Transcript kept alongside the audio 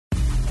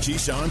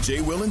Keyshawn,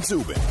 J. Will, and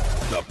Zubin,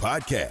 the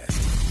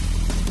podcast.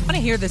 I want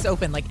to hear this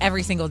open like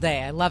every single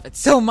day. I love it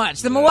so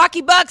much. The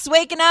Milwaukee Bucks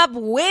waking up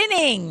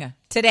winning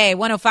today,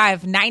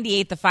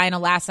 105-98 the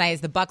final last night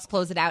as the Bucks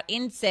closed it out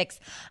in 6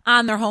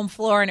 on their home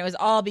floor, and it was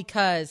all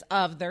because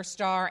of their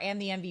star and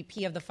the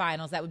MVP of the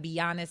finals. That would be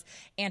Giannis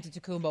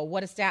Antetokounmpo.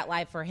 What a stat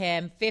line for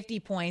him.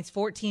 50 points,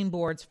 14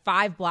 boards,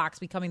 5 blocks,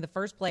 becoming the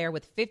first player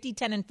with 50,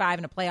 10, and 5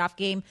 in a playoff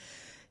game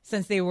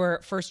since they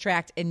were first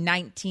tracked in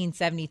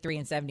 1973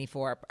 and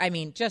 74. I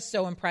mean, just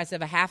so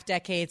impressive. A half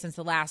decade since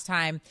the last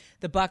time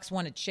the Bucks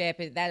won a chip.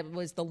 That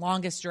was the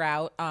longest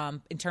drought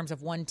in terms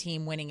of one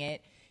team winning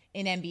it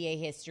in NBA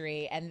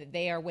history, and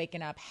they are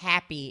waking up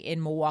happy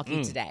in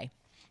Milwaukee today.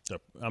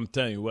 I'm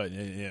telling you what,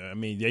 I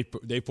mean,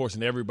 they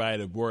forcing everybody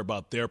to worry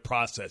about their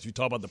process. You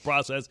talk about the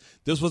process.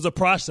 This was a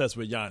process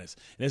with Giannis.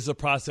 And this is a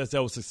process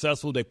that was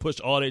successful. They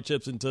pushed all their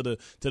chips into the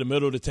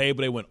middle of the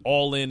table. They went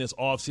all in this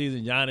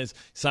offseason. Giannis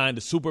signed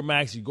the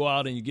Supermax. You go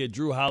out and you get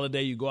Drew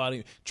Holiday. You go out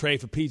and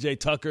trade for P.J.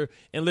 Tucker.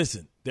 And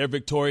listen, they're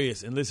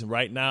victorious. And listen,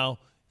 right now,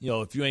 you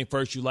know, if you ain't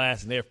first, you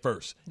last, and they're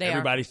first.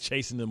 Everybody's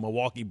chasing the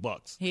Milwaukee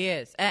Bucks. He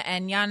is.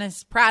 And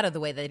Giannis proud of the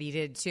way that he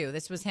did, too.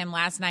 This was him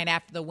last night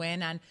after the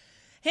win on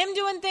him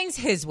doing things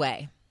his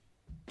way.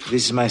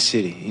 This is my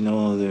city. You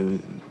know, they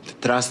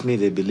trust me.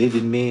 They believe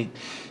in me.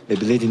 They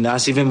believe in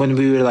us. Even when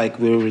we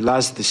were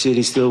lost, the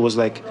city still was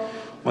like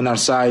on our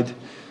side.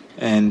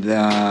 And,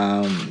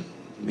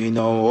 you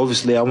know,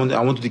 obviously I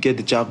wanted to get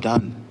the job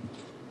done.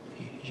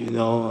 You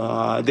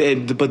know,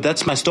 but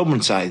that's my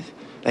stubborn side.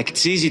 Like,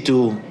 it's easy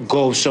to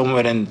go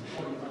somewhere and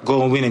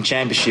go and win a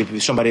championship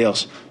with somebody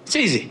else. It's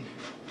easy.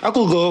 I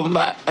could go,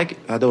 I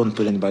don't want to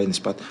put anybody in the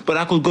spot, but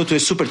I could go to a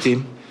super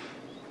team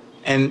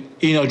and,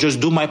 you know, just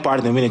do my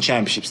part and win a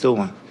championship, still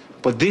won.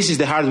 But this is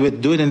the hard way to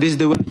do it, and this is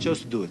the way I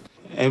chose to do it.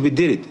 And we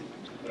did it.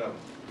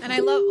 And I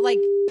love, like...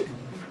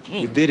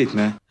 We did it,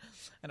 man.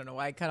 I don't know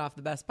why I cut off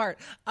the best part.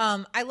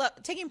 I love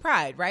taking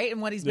pride, right,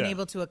 in what he's been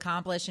able to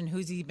accomplish and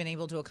who's he been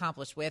able to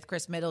accomplish with.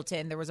 Chris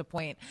Middleton, there was a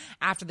point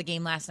after the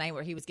game last night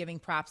where he was giving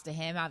props to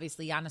him.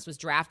 Obviously, Giannis was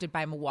drafted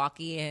by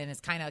Milwaukee and has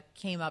kind of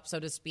came up,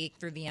 so to speak,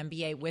 through the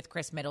NBA with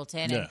Chris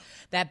Middleton. Yeah. And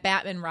that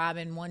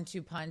Batman-Robin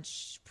 1-2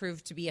 punch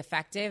proved to be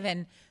effective.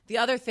 And the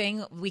other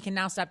thing we can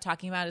now stop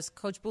talking about is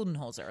Coach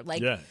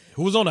Budenholzer.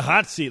 Who was on the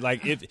hot seat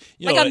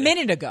a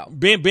minute ago.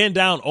 Being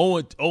down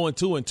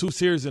 0-2 in 2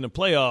 series in the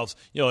playoffs,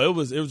 you know, it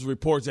was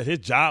reports that his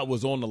job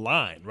was on the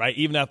line, right?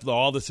 Even after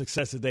all the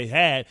success that they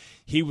had,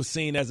 he was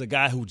seen as a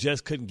guy who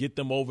just couldn't get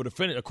them over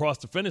across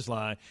the finish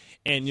line.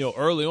 And, you know,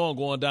 early on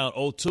going down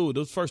 0-2,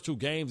 those first 2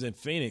 games in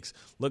Phoenix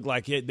looked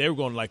like Phoenix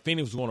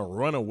was going to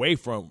run away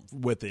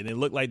with it. And it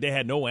looked like they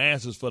had no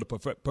answers for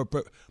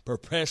the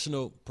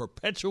perpetual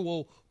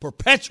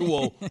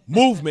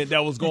movement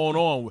that was going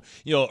on,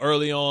 you know,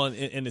 early on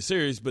in the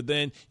series. But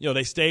then, you know,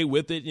 they stayed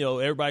with it. You know,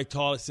 everybody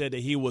said that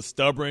he was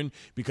stubborn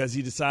because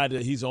he decided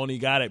that he's the only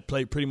guy that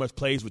pretty much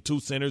plays with 2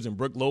 centers and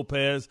Brook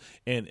Lopez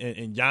and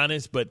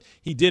Giannis. But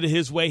he did it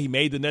his way. He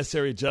made the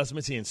necessary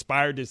adjustments. He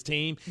inspired his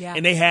team,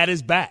 and they had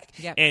his back.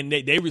 Yep. And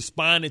they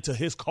responded to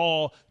his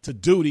call to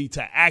duty,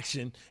 to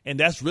action, and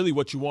that's really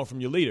what you want from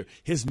your leader.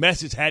 His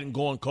message hadn't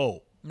gone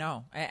cold.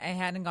 No, I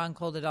hadn't gone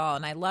cold at all.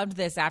 And I loved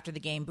this after the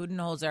game.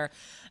 Budenholzer,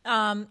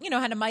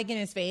 had a mic in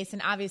his face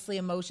and obviously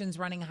emotions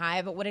running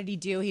high. But what did he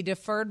do? He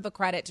deferred the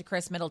credit to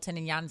Chris Middleton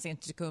and Giannis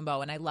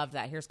Antetokounmpo, and I love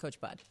that. Here's Coach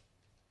Bud.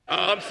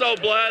 I'm so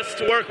blessed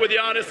to work with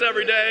Giannis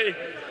every day.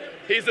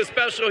 He's a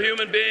special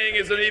human being.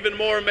 He's an even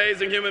more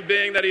amazing human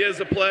being that he is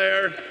a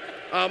player.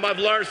 I've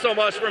learned so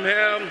much from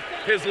him,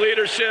 his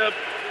leadership,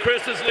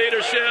 Chris's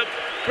leadership.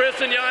 Chris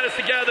and Giannis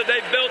together, they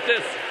built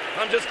this.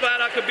 I'm just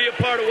glad I could be a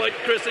part of what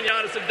Chris and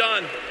Giannis have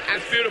done.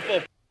 It's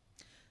beautiful.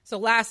 So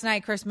last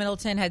night, Chris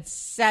Middleton had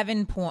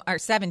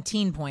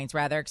 17 points,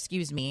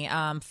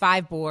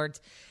 5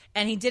 boards,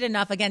 and he did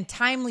enough, again,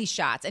 timely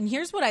shots. And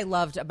here's what I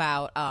loved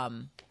about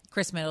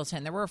Chris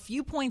Middleton. There were a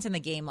few points in the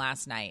game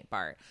last night,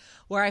 Bart,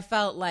 where I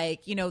felt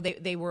like, you know,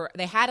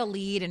 they had a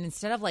lead, and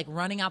instead of like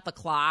running out the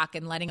clock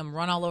and letting them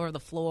run all over the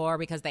floor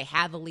because they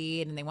had the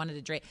lead and they wanted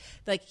to drain,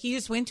 like he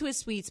just went to his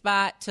sweet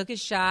spot, took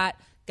his shot,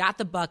 got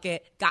the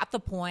bucket, got the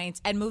points,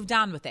 and moved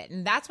on with it.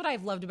 And that's what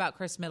I've loved about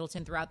Chris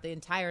Middleton throughout the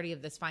entirety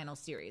of this final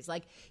series.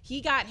 Like,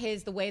 he got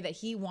his the way that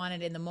he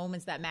wanted in the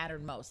moments that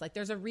mattered most. Like,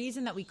 there's a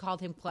reason that we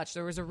called him clutch.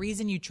 There was a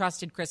reason you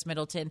trusted Chris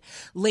Middleton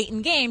late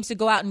in games to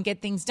go out and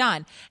get things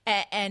done.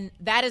 And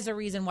that is a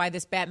reason why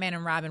this Batman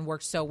and Robin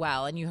worked so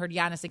well. And you heard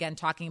Giannis again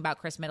talking about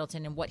Chris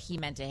Middleton and what he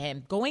meant to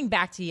him. Going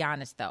back to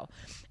Giannis, though,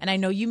 and I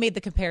know you made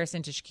the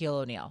comparison to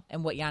Shaquille O'Neal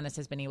and what Giannis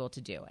has been able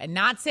to do. And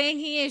not saying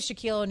he is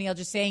Shaquille O'Neal,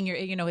 just saying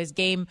his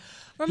game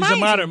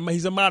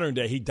He's a modern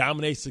day. He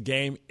dominates the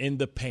game in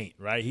the paint,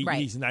 right?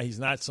 He's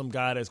not some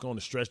guy that's going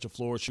to stretch the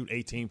floor, shoot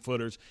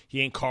 18-footers.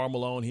 He ain't Karl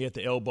Malone. He at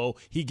the elbow.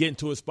 He get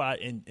into a spot,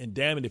 and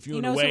damn it, if you're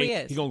in the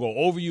way, he's going to go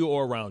over you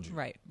or around you.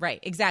 Right,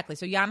 exactly.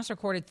 So Giannis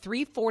recorded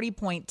 3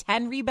 40-point,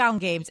 10-rebound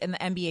games in the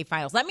NBA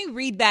Finals. Let me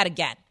read that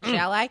again.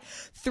 shall I?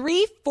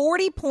 3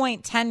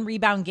 40-point,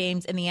 10-rebound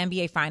games in the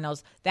NBA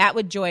Finals. That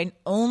would join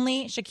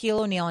only Shaquille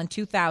O'Neal in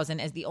 2000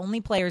 as the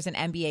only players in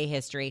NBA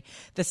history.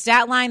 The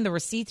stat line, the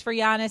receipts for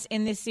Giannis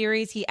in this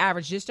series, he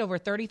averaged just over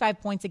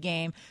 35 points a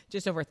game,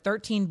 just over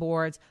 13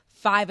 boards,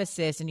 5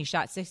 assists, and he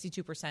shot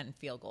 62% in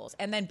field goals.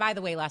 And then, by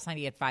the way, last night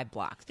he had 5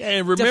 blocks. Yeah,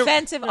 and remember,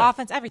 defensive,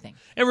 offense, everything.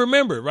 And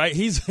remember, right,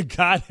 he's a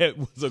guy that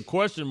was a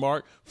question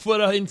mark for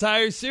the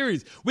entire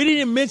series. We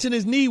didn't even mention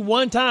his knee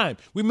one time.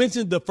 We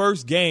mentioned the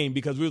first game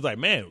because we was like,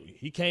 man,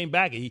 he came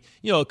back. And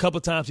a couple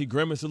of times he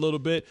grimaced a little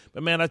bit.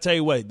 But, man, I tell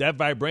you what, that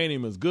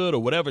vibranium was good,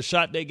 or whatever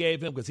shot they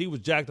gave him, because he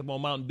was jacked up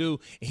on Mountain Dew.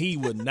 He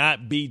would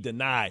not be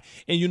denied.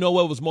 And you know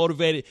what was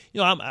motivated?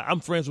 I'm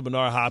friends with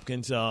Bernard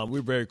Hopkins.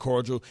 We're very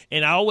cordial.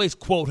 And I always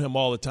quote him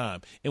all the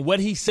time. And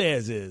what he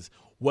says is,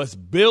 what's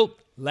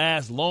built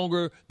lasts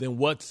longer than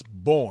what's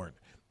born.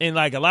 And,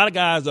 like, a lot of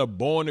guys are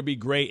born to be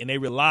great, and they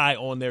rely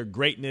on their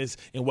greatness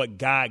and what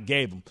God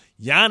gave them.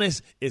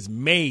 Giannis is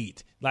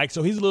made.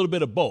 So he's a little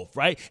bit of both,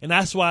 right? And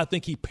that's why I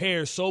think he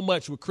pairs so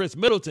much with Chris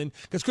Middleton,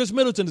 because Chris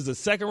Middleton is a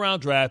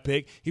second-round draft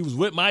pick. He was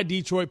with my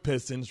Detroit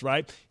Pistons,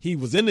 right? He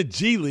was in the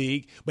G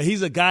League, but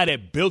he's a guy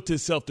that built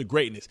himself to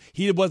greatness.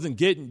 He wasn't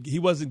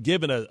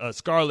given a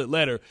scarlet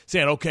letter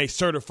saying, okay,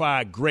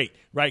 certified great,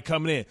 right,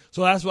 coming in.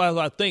 So that's why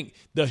I think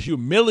the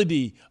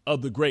humility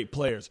of the great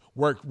players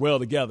work well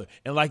together.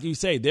 And like you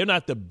say, they're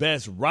not the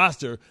best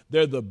roster.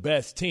 They're the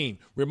best team.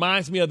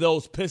 Reminds me of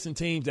those Piston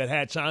teams that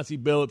had Chauncey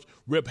Billups,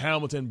 Rip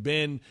Hamilton,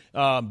 Ben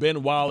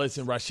Wallace,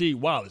 and Rasheed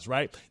Wallace,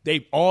 right?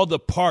 All the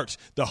parts,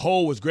 the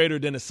whole was greater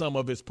than the sum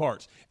of its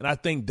parts. And I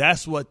think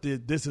that's what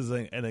this is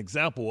an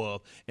example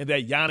of, and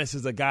that Giannis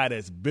is a guy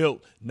that's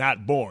built,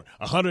 not born.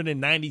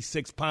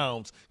 196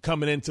 pounds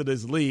coming into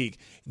this league.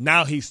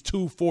 Now he's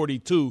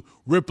 242,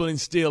 rippling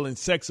steel and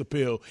sex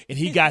appeal, and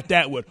he got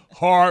that with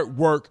hard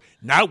work,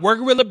 not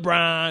working with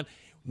LeBron,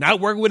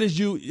 not working with his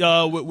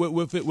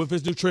with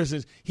his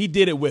nutritionists. He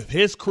did it with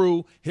his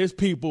crew, his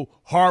people,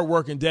 hard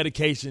work and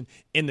dedication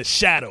in the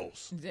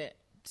shadows.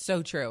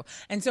 So true.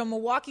 And so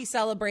Milwaukee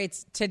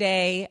celebrates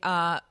today,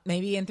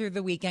 maybe in through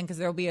the weekend, because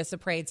there will be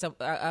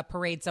a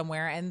parade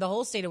somewhere. And the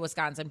whole state of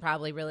Wisconsin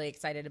probably really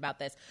excited about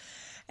this.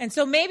 And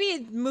so maybe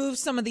it moves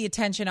some of the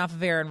attention off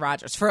of Aaron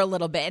Rodgers for a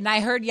little bit. And I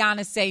heard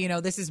Giannis say,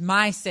 this is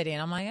my city.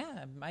 And I'm like,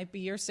 yeah, it might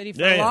be your city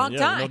for a long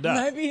time. No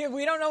doubt.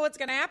 We don't know what's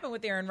going to happen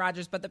with Aaron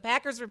Rodgers, but the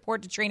Packers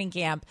report to training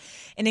camp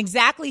in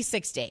exactly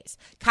 6 days.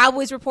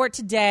 Cowboys report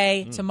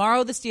today.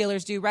 Tomorrow the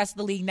Steelers do. Rest of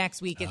the league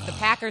next week. It's the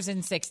Packers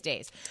in 6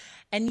 days.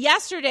 And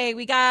yesterday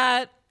we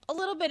got a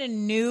little bit of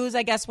news,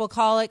 I guess we'll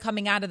call it,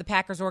 coming out of the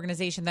Packers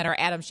organization that our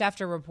Adam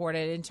Schefter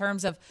reported in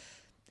terms of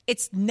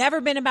it's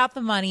never been about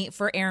the money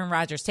for Aaron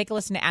Rodgers. Take a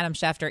listen to Adam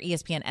Schefter,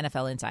 ESPN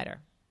NFL Insider.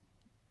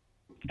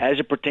 As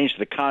it pertains to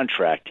the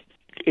contract,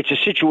 it's a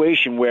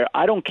situation where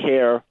I don't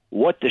care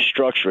what the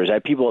structure is. I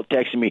have people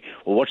texting me,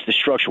 well, what's the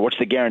structure? What's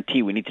the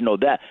guarantee? We need to know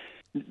that.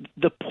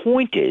 The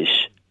point is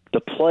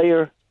the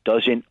player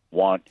doesn't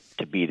want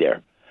to be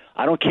there.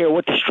 I don't care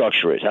what the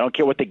structure is. I don't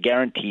care what the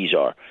guarantees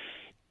are.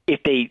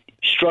 If they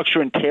structure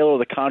and tailor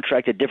the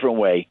contract a different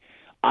way,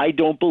 I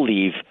don't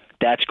believe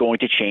that's going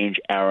to change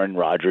Aaron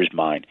Rodgers'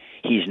 mind.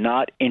 He's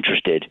not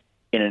interested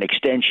in an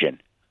extension,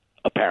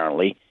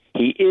 apparently.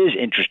 He is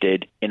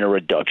interested in a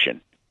reduction.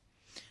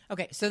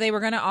 Okay, so they were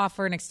going to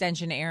offer an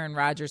extension to Aaron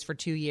Rodgers for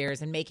 2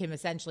 years and make him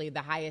essentially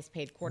the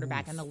highest-paid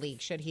quarterback in the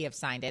league, should he have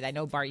signed it. I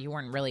know, Bart, you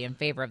weren't really in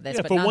favor of this.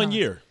 Yeah, but for 1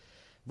 year.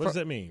 What does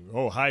that mean?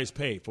 highest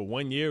paid for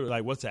 1 year?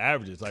 Like, what's the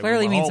averages? Like,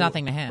 clearly means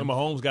nothing to him. When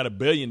Mahomes got $1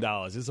 billion,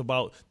 it's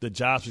about the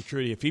job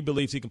security. If he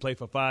believes he can play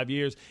for 5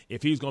 years,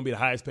 if he's going to be the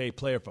highest paid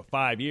player for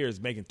 5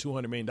 years, making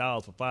 $200 million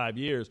for 5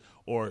 years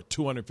or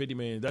 $250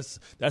 million,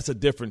 that's a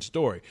different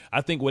story.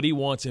 I think what he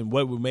wants and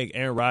what would make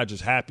Aaron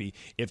Rodgers happy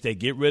if they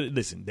get rid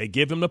of, they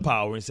give him the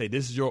power and say,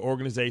 this is your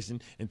organization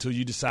until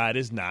you decide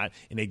it's not,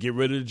 and they get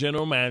rid of the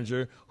general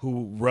manager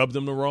who rubbed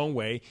them the wrong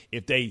way.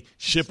 If they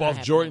ship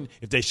off Jordan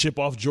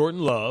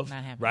Love,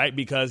 right?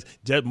 Because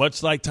just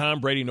much like Tom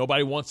Brady,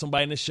 nobody wants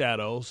somebody in the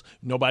shadows,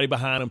 nobody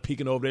behind them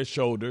peeking over their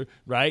shoulder,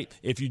 right?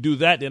 If you do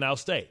that, then I'll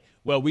stay.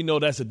 Well, we know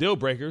that's a deal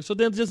breaker, so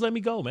then just let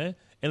me go, man.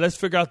 And let's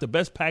figure out the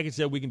best package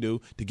that we can do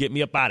to get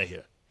me up out of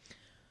here.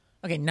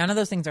 Okay, none of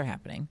those things are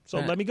happening. So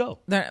let me go.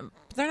 They're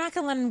not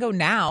going to let him go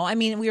now. I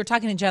mean, we were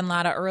talking to Jen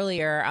Latta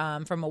earlier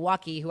from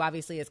Milwaukee, who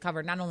obviously has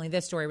covered not only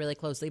this story really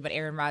closely, but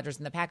Aaron Rodgers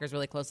and the Packers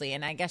really closely.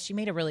 And I guess she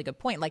made a really good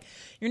point. Like,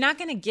 you're not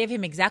going to give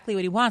him exactly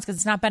what he wants because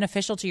it's not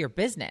beneficial to your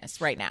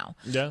business right now.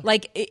 Yeah.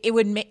 Like, it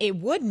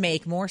would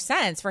make more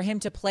sense for him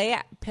to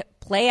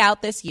play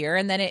out this year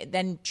and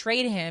then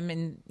trade him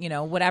in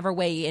whatever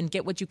way and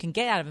get what you can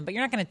get out of him. But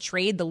you're not going to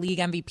trade the league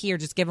MVP or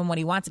just give him what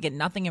he wants and get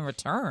nothing in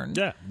return.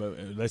 Yeah, but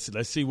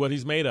let's see what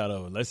he's made out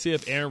of. Let's see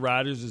if Aaron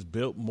Rodgers is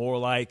built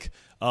more like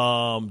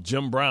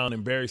Jim Brown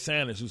and Barry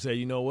Sanders, who say,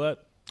 you know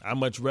what, I'd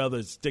much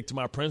rather stick to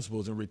my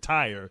principles and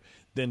retire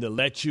than to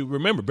let you.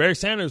 Remember, Barry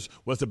Sanders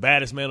was the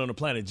baddest man on the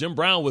planet. Jim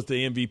Brown was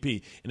the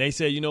MVP. And they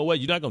said, you know what,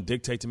 you're not going to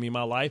dictate to me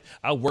my life.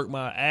 I work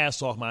my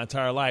ass off my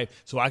entire life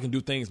so I can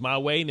do things my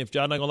way. And if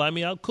y'all not going to let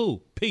me out,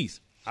 cool,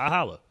 peace. I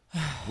holla.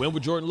 Win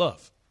with Jordan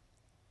Love.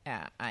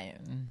 Yeah,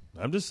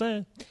 I'm just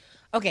saying.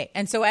 Okay,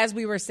 and so as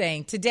we were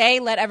saying,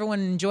 today let everyone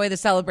enjoy the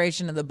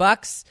celebration of the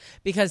Bucks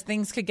because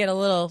things could get a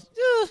little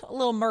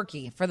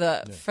murky for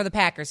the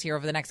Packers here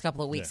over the next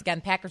couple of weeks. Yeah.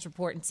 Again, Packers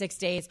report in 6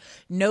 days.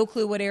 No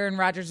clue what Aaron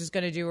Rodgers is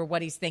going to do or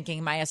what he's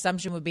thinking. My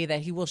assumption would be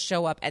that he will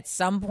show up at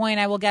some point,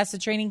 I will guess,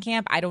 at training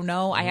camp. I don't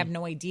know. I have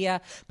no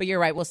idea. But you're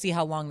right. We'll see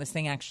how long this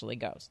thing actually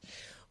goes.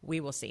 We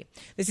will see.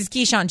 This is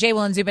Keyshawn, J.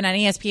 Will, and Zubin on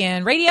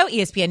ESPN Radio,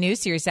 ESPN News,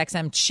 Sirius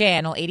XM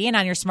Channel 80. And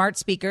on your smart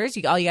speakers,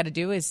 all you got to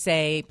do is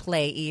say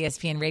play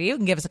ESPN Radio. You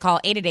can give us a call,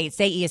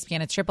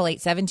 888-SAY-ESPN at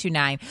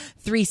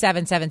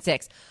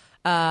 888-729-3776.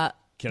 Can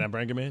I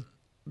bring him in?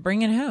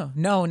 Bring in who?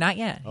 No, not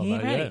yet. Oh, he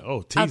ain't not ready. yet? Oh,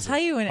 I'll teaser. tell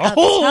you when.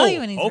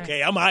 He's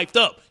okay, I'm hyped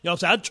up. You know what I'm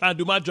saying? I'm trying to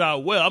do my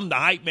job well. I'm the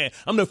hype man.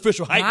 I'm the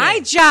official hype man.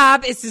 My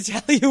job is to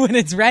tell you when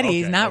it's ready. Okay,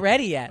 He's not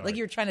ready yet. All Like right.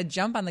 you're trying to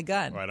jump on the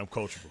gun. All right, I'm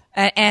coachable.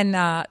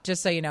 And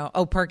just so you know,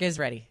 Perk is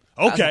ready.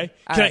 Okay.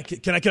 All Can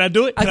right. I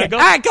do it? Can Okay. I go?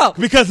 All right, go.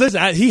 Because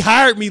listen, he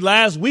hired me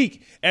last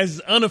week as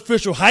his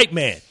unofficial hype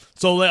man.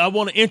 So I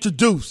want to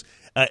introduce.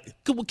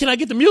 Can I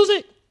get the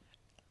music?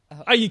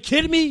 Are you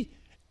kidding me?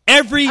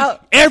 Every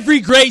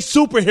great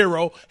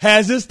superhero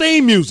has his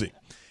theme music.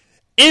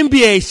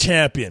 NBA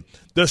champion,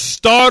 the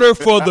starter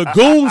for the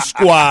Goon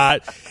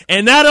Squad,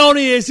 and not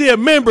only is he a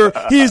member,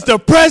 he is the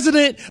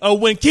president of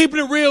When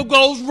Keeping It Real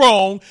Goes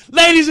Wrong.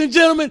 Ladies and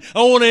gentlemen,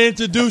 I want to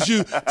introduce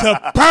you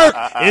to Perk.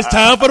 It's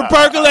time for the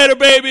percolator,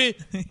 baby.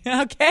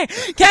 Okay.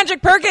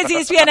 Kendrick Perkins,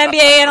 ESPN NBA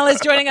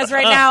analyst, joining us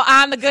right now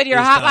on the Goodyear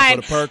It's Hotline.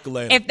 time for the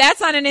percolator. If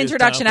that's not an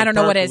introduction, time I for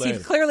don't know what is. He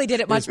percolator. clearly did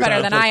it much It's better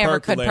time than for I ever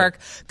could, percolator. Perk.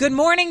 Good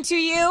morning to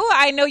you.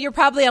 I know you're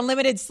probably on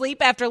limited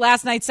sleep after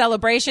last night's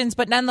celebrations,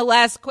 but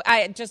nonetheless,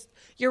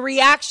 your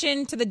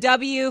reaction to the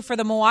W for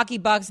the Milwaukee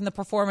Bucks and the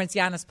performance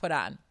Giannis put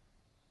on.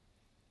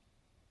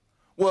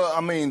 Well,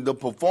 I mean, the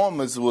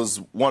performance was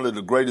one of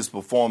the greatest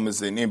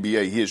performances in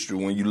NBA history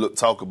when you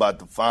talk about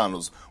the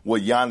finals,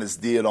 what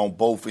Giannis did on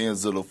both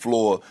ends of the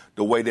floor,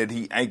 the way that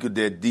he anchored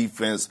that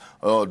defense,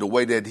 the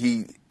way that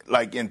he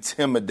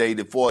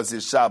intimidated for as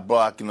his shot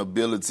blocking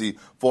ability,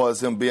 for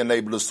as him being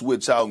able to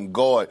switch out and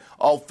guard.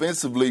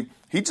 Offensively,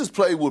 he just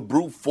played with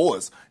brute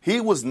force.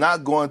 He was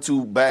not going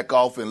to back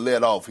off and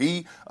let off.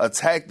 He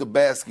attacked the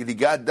basket. He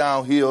got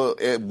downhill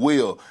at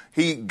will.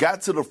 He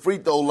got to the free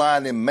throw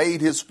line and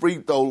made his free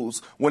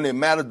throws when it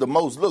mattered the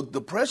most. Look,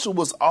 the pressure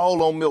was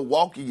all on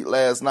Milwaukee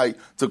last night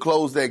to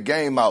close that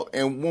game out.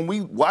 And when we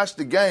watched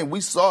the game,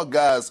 we saw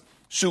guys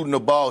shooting the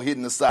ball,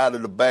 hitting the side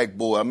of the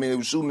backboard. I mean, it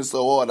was shooting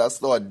so hard, I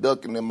started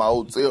ducking in my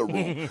hotel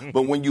room.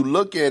 But when you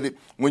look at it,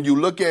 when you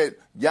look at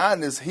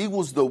Giannis, he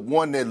was the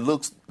one that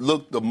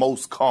looked the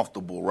most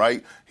comfortable,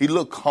 right? He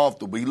looked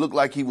comfortable. He looked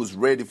like he was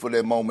ready for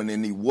that moment,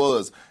 and he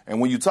was. And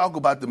when you talk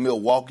about the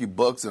Milwaukee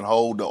Bucks and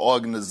whole, the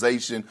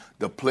organization,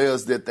 the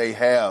players that they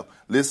have,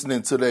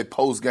 listening to their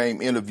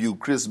post-game interview,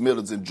 Chris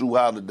Middleton, Drew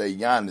Holiday,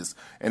 Giannis,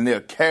 and their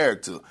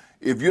character,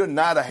 if you're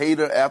not a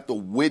hater after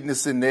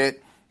witnessing that,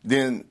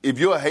 then if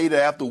you're a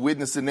hater after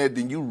witnessing that,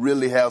 then you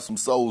really have some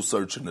soul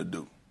searching to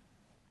do.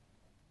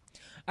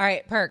 All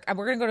right, Perk,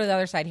 we're going to go to the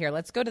other side here.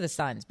 Let's go to the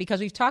Suns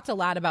because we've talked a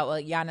lot about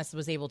what Giannis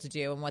was able to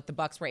do and what the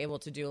Bucks were able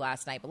to do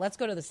last night. But let's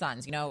go to the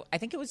Suns. You know, I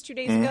think it was 2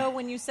 days ago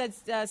when you said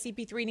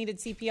CP3 needed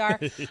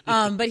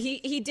CPR. But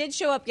he did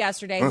show up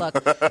yesterday.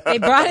 Look, they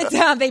brought it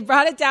down. They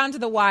brought it down to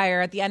the wire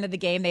at the end of the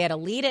game. They had a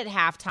lead at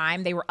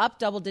halftime. They were up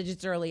double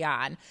digits early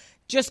on.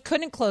 Just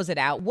couldn't close it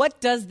out.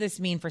 What does this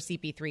mean for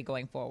CP3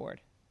 going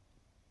forward?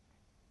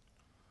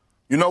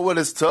 You know what?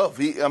 It's tough.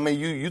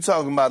 You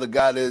talking about a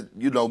guy that,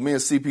 me and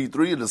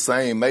CP3 are the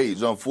same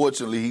age.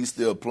 Unfortunately, he's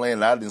still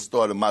playing. I didn't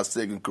start in my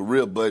second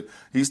career, but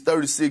he's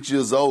 36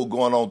 years old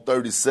going on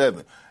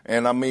 37.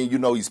 And,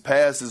 he's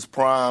past his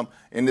prime,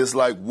 and it's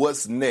like,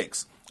 what's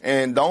next?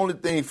 And the only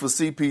thing for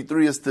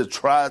CP3 is to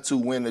try to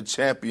win a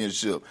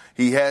championship.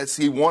 He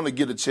want to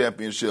get a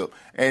championship,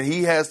 and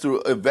he has to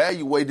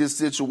evaluate his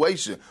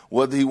situation,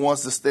 whether he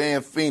wants to stay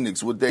in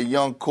Phoenix with their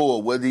young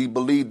core, whether he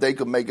believes they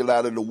can make it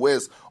out of the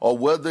West, or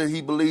whether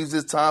he believes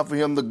it's time for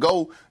him to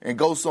go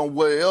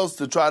somewhere else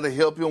to try to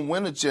help him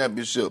win a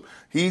championship.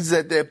 He's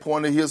at that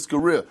point of his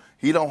career.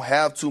 He don't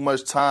have too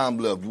much time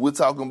left. We're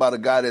talking about a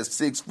guy that's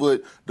 6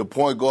 foot, the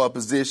point guard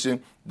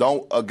position.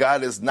 A guy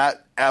that's not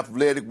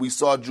athletic. We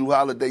saw Drew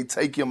Holiday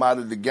take him out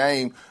of the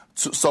game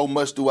so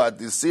much throughout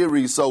this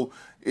series. So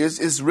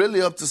it's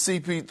really up to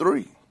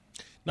CP3.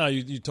 Now,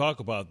 you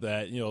talk about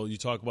that. You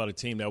talk about a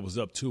team that was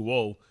up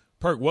 2-0.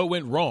 Perk, what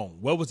went wrong?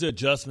 What was the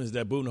adjustments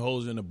that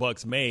Budenholzer and the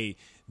Bucks made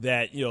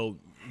that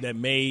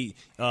made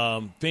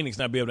Phoenix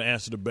not be able to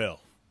answer the bell?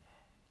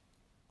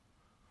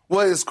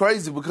 Well, it's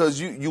crazy because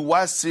you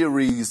watch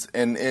series,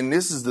 and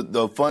this is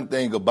the fun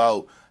thing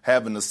about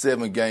having a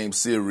 7-game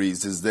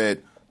series is that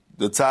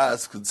the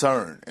tides could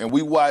turn. And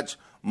we watch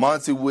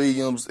Monty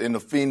Williams and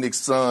the Phoenix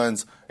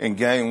Suns in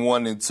Game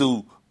 1 and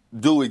 2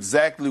 do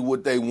exactly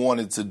what they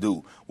wanted to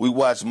do. We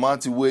watched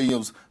Monty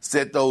Williams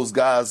set those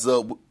guys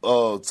up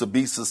to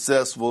be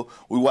successful.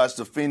 We watched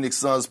the Phoenix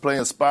Suns play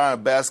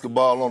inspiring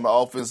basketball on the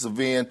offensive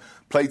end,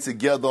 play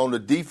together on the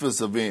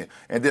defensive end.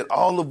 And then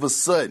all of a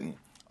sudden,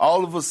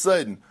 All of a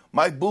sudden,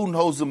 Mike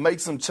Budenholzer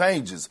makes some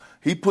changes.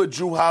 He put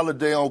Drew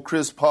Holiday on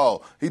Chris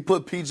Paul. He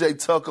put P.J.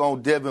 Tucker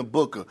on Devin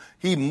Booker.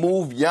 He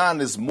moved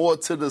Giannis more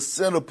to the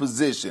center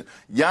position.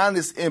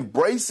 Giannis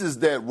embraces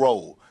that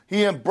role.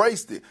 He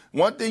embraced it.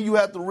 One thing you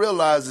have to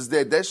realize is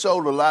that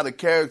showed a lot of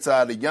character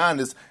out of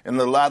Giannis and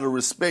a lot of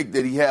respect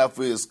that he had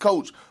for his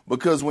coach,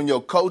 because when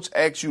your coach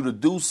asks you to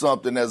do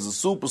something as a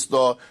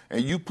superstar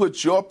and you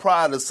put your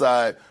pride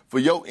aside for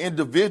your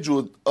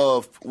individual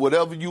of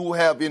whatever you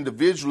have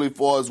individually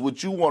for as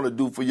what you want to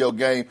do for your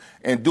game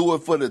and do it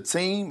for the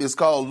team, it's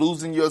called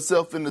losing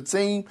yourself in the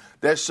team.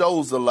 That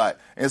shows a lot.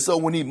 And so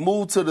when he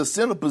moved to the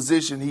center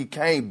position, he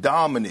came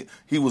dominant.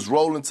 He was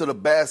rolling to the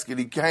basket.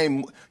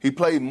 He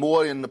played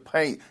more in the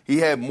paint. He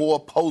had more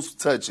post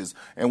touches.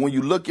 And when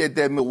you look at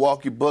that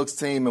Milwaukee Bucks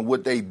team and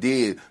what they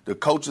did, the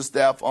coaching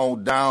staff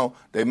on down,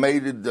 they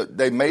did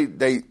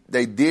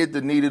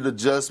the needed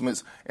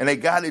adjustments, and they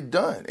got it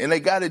done. And they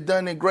got it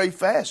done in great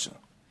fashion.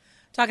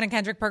 Talking to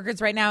Kendrick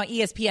Perkins right now,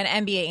 ESPN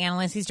NBA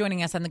analyst. He's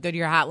joining us on the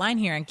Goodyear Hotline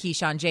here on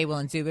Keyshawn, J. Will,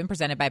 and Zubin,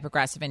 presented by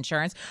Progressive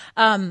Insurance.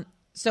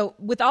 So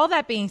with all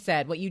that being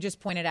said, what you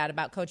just pointed out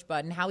about Coach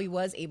Bud and how he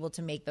was able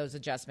to make those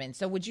adjustments,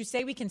 so would you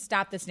say we can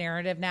stop this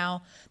narrative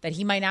now that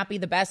he might not be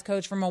the best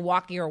coach from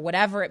Milwaukee or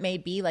whatever it may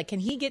be? Like, can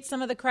he get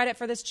some of the credit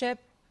for this chip?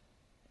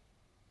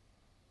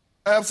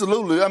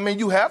 Absolutely. I mean,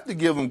 you have to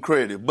give him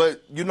credit.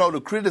 But,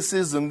 the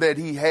criticism that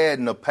he had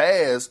in the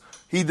past,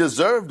 he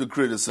deserved the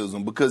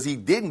criticism because he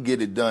didn't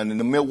get it done, and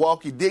the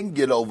Milwaukee didn't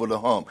get over the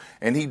hump,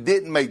 and he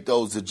didn't make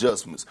those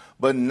adjustments.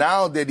 But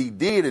now that he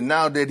did, and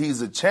now that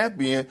he's a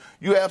champion,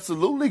 you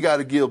absolutely got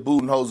to give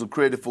Budenholzer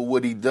credit for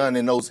what he done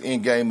in those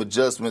in-game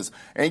adjustments.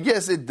 And,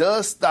 yes, it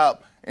does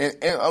stop. And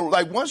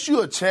once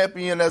you're a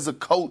champion as a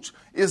coach,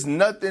 it's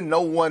nothing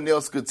no one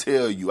else could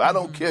tell you. I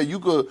don't care. You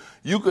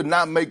could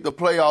not make the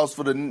playoffs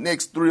for the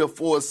next 3 or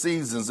 4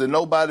 seasons, and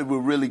nobody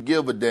would really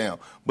give a damn.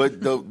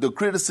 But the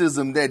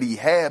criticism that he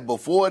had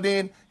before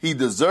then, he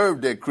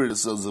deserved that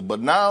criticism.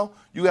 But now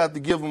you have to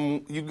give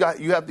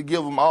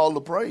him all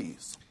the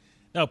praise.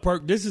 Now,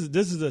 Perk, this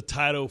is a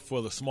title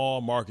for the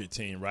small market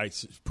team, right?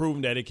 It's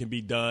proving that it can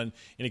be done,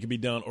 and it can be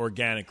done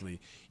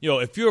organically.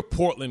 If you're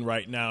Portland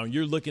right now and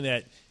you're looking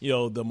at,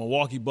 the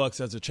Milwaukee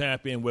Bucks as a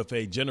champion with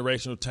a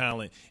generational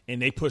talent,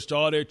 and they pushed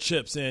all their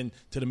chips in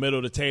to the middle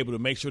of the table to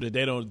make sure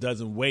that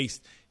doesn't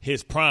waste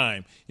his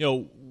prime.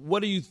 What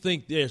do you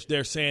think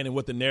they're saying and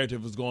what the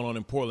narrative is going on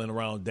in Portland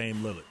around Dame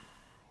Lillard?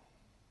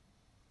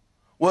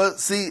 Well,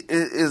 see,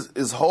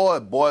 it's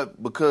hard, boy,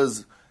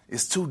 because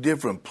it's two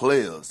different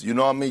players. You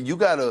know what I mean? You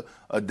got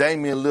a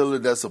Damian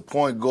Lillard that's a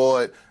point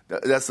guard.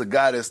 That's a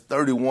guy that's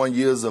 31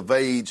 years of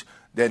age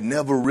that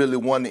never really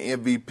won the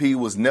MVP,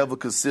 was never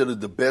considered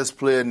the best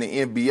player in the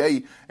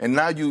NBA. And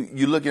now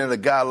you're looking at a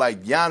guy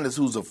like Giannis,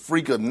 who's a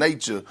freak of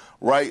nature,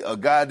 right? A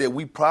guy that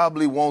we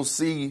probably won't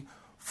see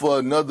for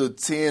another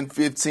 10,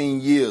 15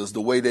 years,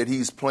 the way that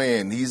he's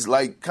playing. He's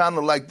kind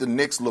of like the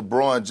next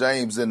LeBron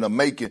James in the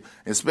making,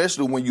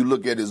 especially when you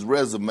look at his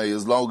resume.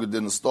 It's longer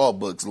than the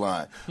Starbucks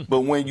line.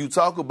 But when you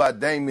talk about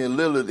Damian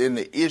Lillard and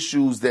the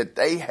issues that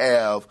they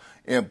have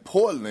in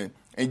Portland,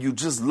 and you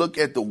just look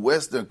at the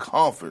Western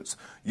Conference,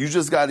 you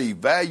just got to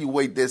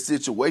evaluate that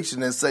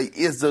situation and say,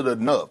 is it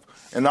enough?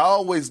 And I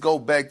always go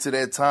back to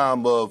that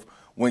time of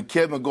when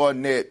Kevin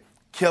Garnett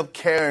kept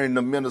carrying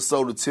the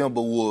Minnesota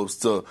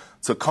Timberwolves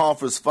to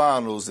conference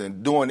finals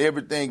and doing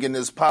everything in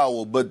his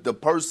power, but the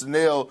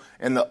personnel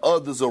and the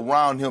others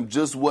around him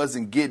just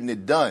wasn't getting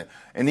it done.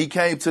 And he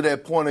came to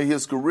that point of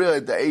his career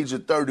at the age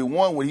of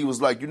 31 when he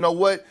was like, you know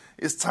what?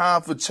 It's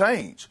time for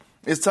change.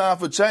 It's time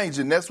for change.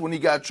 And that's when he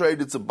got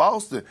traded to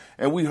Boston.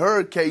 And we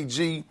heard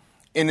KG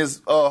in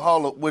his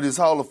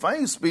Hall of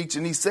Fame speech,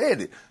 and he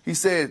said it. He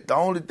said, the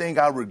only thing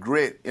I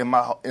regret in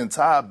my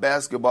entire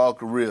basketball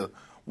career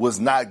was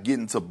not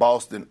getting to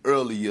Boston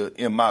earlier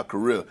in my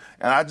career.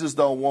 And I just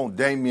don't want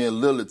Damian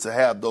Lillard to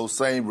have those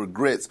same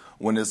regrets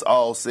when it's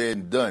all said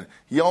and done.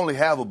 He only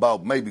have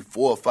about maybe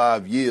 4 or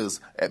 5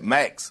 years at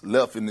max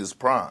left in his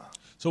prime.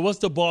 So what's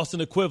the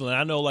Boston equivalent?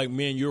 I know, like,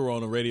 me and you were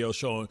on a radio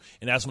show,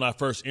 and that's when I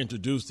first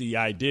introduced the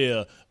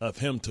idea of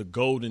him to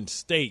Golden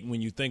State.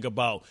 When you think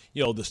about,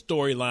 the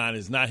storyline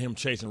is not him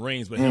chasing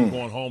rings, but him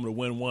going home to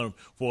win one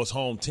for his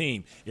home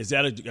team. Is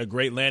that a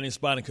great landing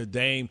spot? And could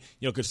Dame,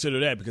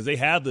 consider that? Because they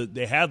have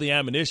the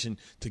ammunition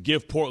to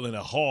give Portland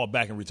a haul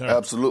back in return.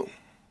 Absolutely.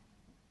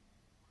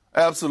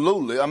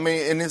 I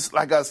mean, and it's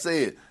like I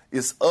said,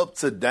 it's up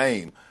to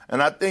Dame.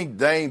 And I think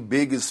Dame's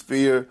biggest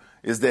fear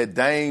is that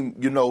Dame,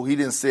 he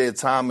didn't say it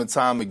time and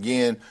time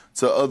again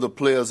to other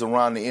players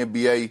around the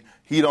NBA,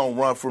 he don't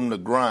run from the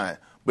grind.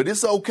 But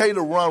it's okay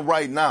to run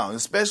right now,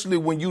 especially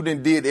when you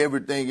did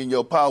everything in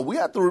your power. We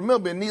have to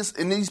remember in these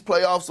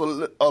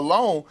playoffs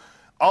alone,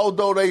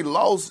 although they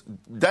lost,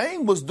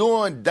 Dame was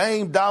doing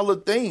Dame dollar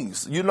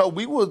things. We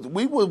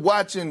were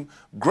watching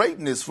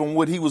greatness from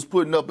what he was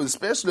putting up,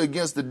 especially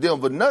against the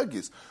Denver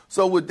Nuggets.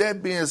 So with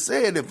that being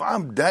said, if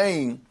I'm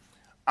Dame,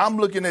 I'm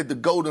looking at the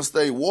Golden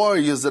State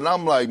Warriors, and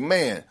I'm like,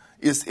 man,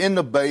 it's in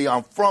the Bay.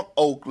 I'm from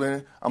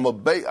Oakland. I'm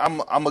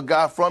a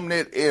guy from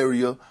that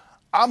area.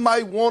 I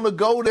might want to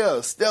go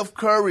there. Steph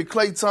Curry,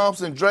 Klay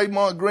Thompson,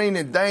 Draymond Green,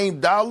 and Dame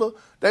Dollar,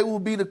 they will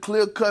be the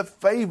clear-cut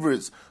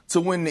favorites to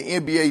win the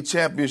NBA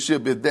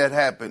championship if that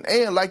happened.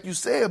 And like you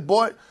said,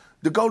 boy,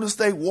 the Golden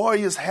State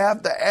Warriors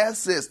have the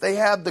assets. They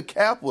have the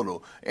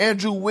capital.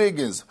 Andrew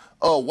Wiggins,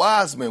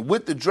 Wiseman,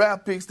 with the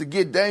draft picks to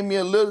get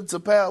Damian Lillard to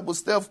pair up with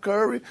Steph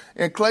Curry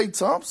and Klay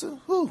Thompson.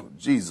 Whew,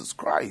 Jesus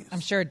Christ. I'm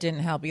sure it didn't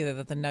help either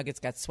that the Nuggets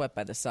got swept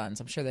by the Suns.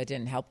 I'm sure that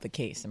didn't help the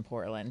case in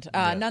Portland.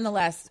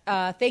 Nonetheless,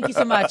 thank you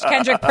so much,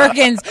 Kendrick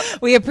Perkins.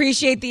 We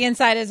appreciate the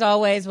insight as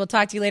always. We'll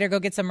talk to you later. Go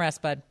get some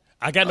rest, bud.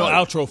 I got no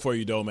outro for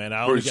you, though, man.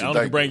 I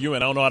don't bring you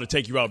in. I don't know how to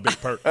take you out, Big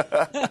Perk. See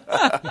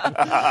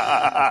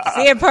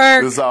you,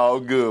 Perk. It's all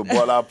good,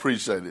 but I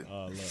appreciate it.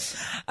 All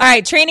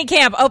right, training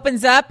camp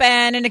opens up,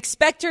 and an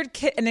expected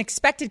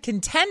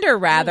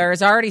contender,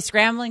 is already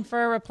scrambling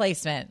for a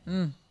replacement.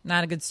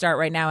 Not a good start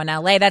right now in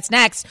L.A. That's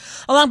next.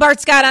 Along Bart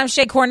Scott, I'm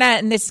Shae Cornette,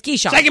 and this is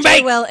Keyshawn,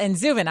 J. Will, and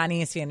Zubin on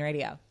ESPN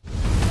Radio.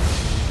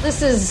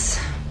 This is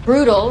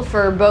brutal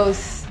for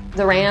both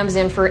the Rams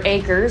and for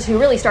Akers, who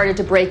really started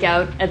to break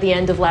out at the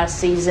end of last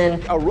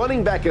season. A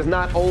running back is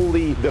not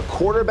only the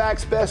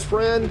quarterback's best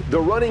friend, the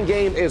running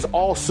game is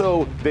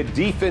also the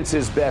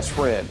defense's best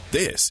friend.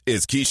 This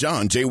is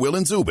Keyshawn, J. Will,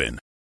 and Zubin.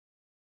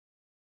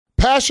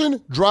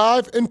 Passion,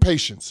 drive, and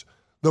patience.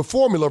 The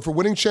formula for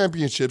winning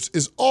championships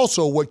is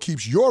also what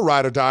keeps your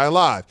ride or die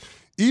alive.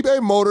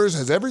 eBay Motors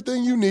has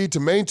everything you need to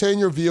maintain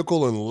your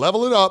vehicle and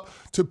level it up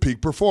to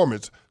peak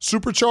performance.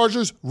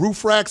 Superchargers,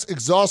 roof racks,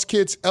 exhaust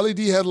kits, LED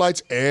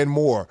headlights, and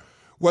more.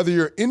 Whether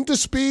you're into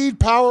speed,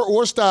 power,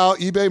 or style,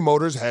 eBay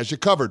Motors has you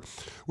covered.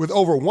 With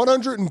over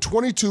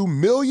 122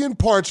 million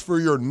parts for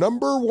your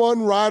number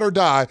one ride or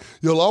die,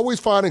 you'll always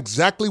find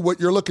exactly what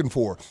you're looking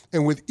for.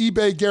 And with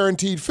eBay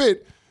Guaranteed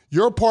Fit,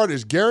 your part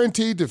is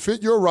guaranteed to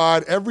fit your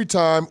ride every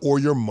time or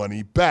your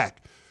money back.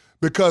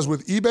 Because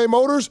with eBay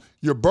Motors,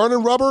 you're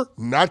burning rubber,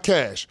 not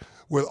cash.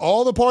 With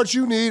all the parts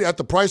you need at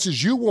the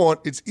prices you want,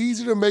 it's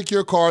easy to make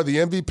your car the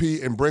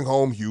MVP and bring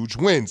home huge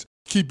wins.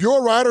 Keep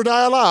your ride or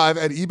die alive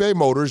at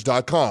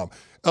ebaymotors.com.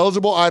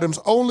 Eligible items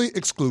only.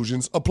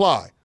 Exclusions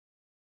apply.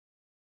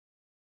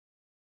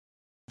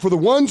 For the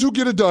ones who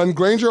get it done,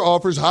 Grainger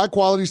offers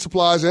high-quality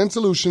supplies and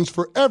solutions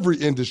for every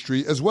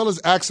industry, as well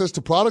as access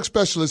to product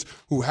specialists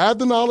who have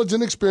the knowledge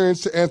and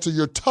experience to answer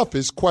your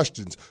toughest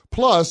questions.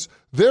 Plus,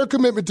 their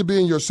commitment to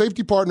being your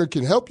safety partner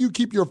can help you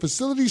keep your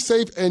facility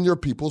safe and your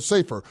people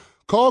safer.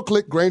 Call,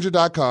 click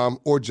Grainger.com,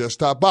 or just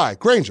stop by.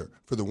 Grainger,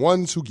 for the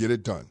ones who get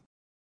it done.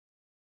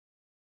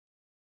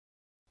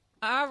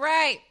 All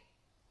right.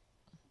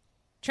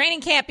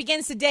 Training camp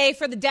begins today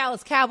for the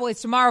Dallas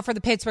Cowboys, tomorrow for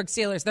the Pittsburgh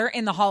Steelers. They're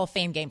in the Hall of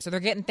Fame game, so they're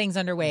getting things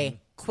underway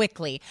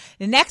quickly.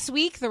 The next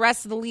week, the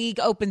rest of the league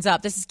opens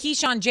up. This is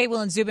Keyshawn, J.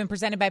 Will, and Zubin,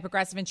 presented by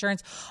Progressive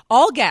Insurance.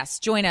 All guests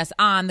join us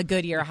on the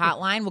Goodyear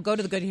Hotline. We'll go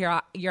to the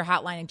Goodyear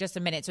Hotline in just a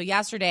minute. So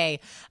yesterday,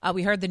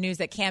 we heard the news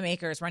that Cam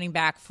Akers, running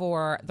back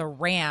for the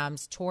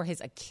Rams, tore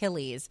his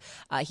Achilles.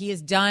 He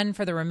is done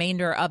for the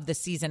remainder of the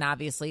season,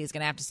 obviously. He's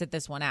going to have to sit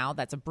this one out.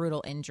 That's a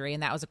brutal injury,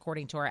 and that was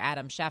according to our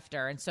Adam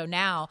Schefter. And so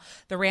now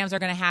the Rams are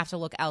going to have to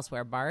look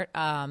elsewhere, Bart.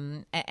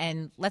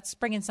 And let's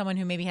bring in someone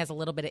who maybe has a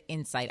little bit of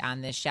insight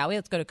on this, shall we?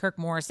 Let's go to Kirk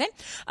Morrison.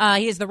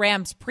 He is the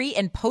Rams pre-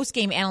 and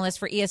post-game analyst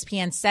for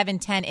ESPN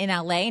 710 in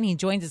LA, and he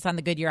joins us on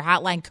the Goodyear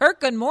Hotline.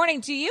 Kirk, good morning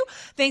to you.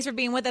 Thanks for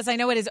being with us. I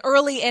know it is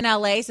early in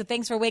LA, so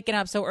thanks for waking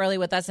up so early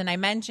with us. And I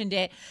mentioned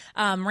it,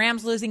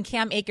 Rams losing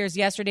Cam Akers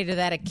yesterday to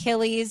that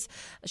Achilles.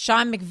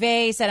 Sean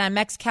McVay said on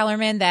Mex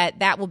Kellerman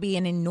that will be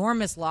an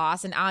enormous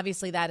loss, and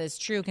obviously that is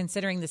true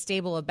considering the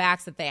stable of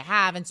backs that they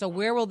have. And so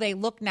where will they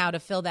look now to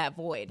fill that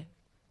void?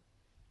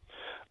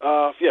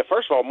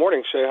 First of all,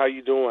 morning, Shae. How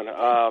you doing?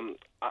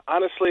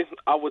 Honestly,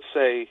 I would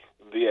say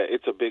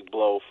it's a big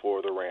blow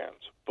for the Rams.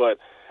 But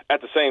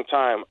at the same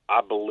time,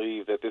 I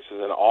believe that this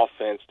is an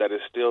offense that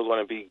is still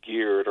going to be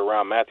geared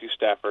around Matthew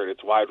Stafford,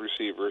 its wide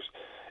receivers.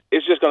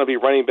 It's just going to be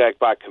running back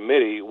by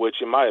committee, which,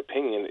 in my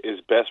opinion, is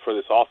best for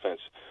this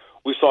offense.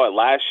 We saw it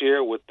last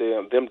year with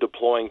them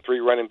deploying three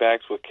running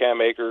backs with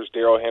Cam Akers,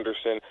 Darrell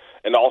Henderson,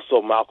 and also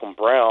Malcolm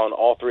Brown.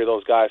 All three of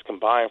those guys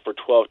combined for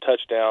 12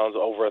 touchdowns,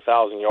 over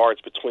 1,000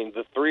 yards between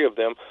the three of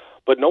them,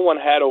 but no one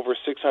had over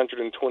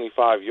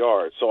 625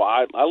 yards. So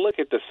I look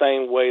at the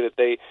same way that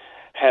they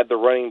had the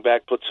running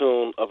back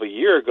platoon of a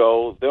year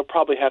ago. They'll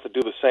probably have to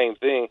do the same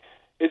thing.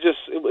 It's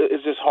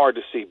just hard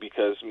to see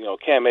because,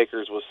 Cam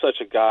Akers was such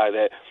a guy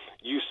that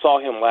you saw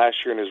him last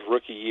year in his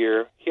rookie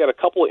year. He had a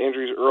couple of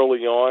injuries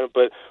early on,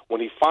 but when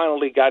he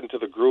finally got into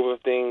the groove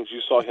of things, you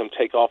saw him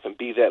take off and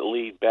be that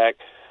lead back.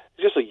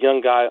 Just a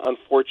young guy,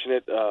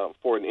 unfortunate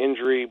for an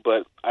injury,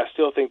 but I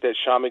still think that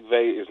Sean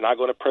McVay is not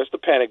going to press the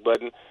panic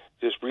button.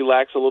 Just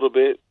relax a little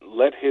bit,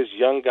 let his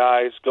young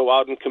guys go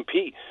out and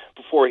compete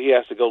before he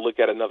has to go look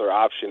at another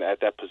option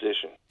at that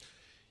position.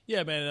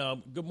 Yeah,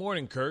 man. Good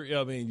morning, Kurt.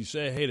 I mean, you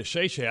said hey to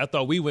Shae. I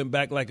thought we went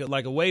back like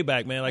a way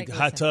back, man, like a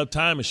hot tub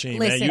time machine,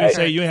 man. You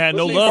say you had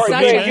no love for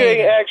me, man. Man. You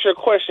ain't asked your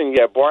question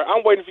yet, Bart.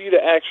 I'm waiting for you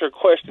to ask your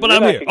question. But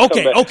I'm here.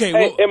 Okay.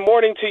 Hey, and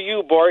morning to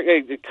you, Bart.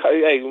 Hey,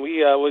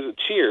 we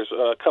cheers.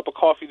 A cup of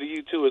coffee to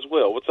you too as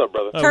well. What's up,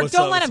 brother? Kirk,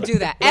 don't let him do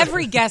that.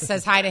 Every guest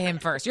says hi to him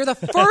first. You're the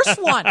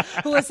first one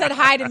who has said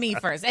hi to me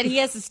first, and he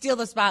has to steal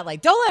the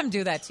spotlight. Don't let him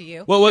do that to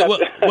you. Well,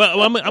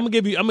 I'm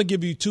gonna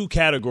give you two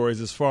categories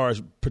as far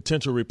as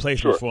potential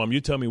replacement for him. You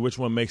tell me which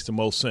one makes the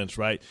most sense,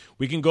 right?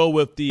 We can go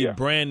with the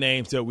brand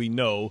names that we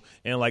know,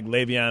 and like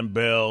Le'Veon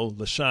Bell,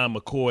 LaShawn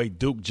McCoy,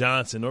 Duke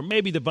Johnson, or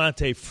maybe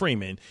Devontae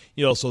Freeman.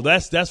 So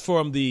that's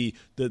from the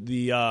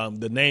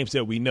names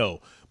that we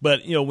know.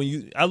 But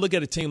when I look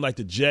at a team like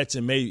the Jets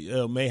and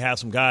may have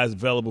some guys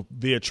available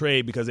via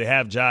trade because they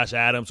have Josh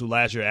Adams, who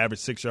last year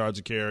averaged 6 yards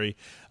a carry.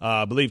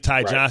 I believe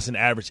Ty Johnson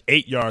averaged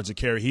 8 yards a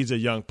carry. He's a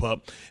young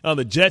pup.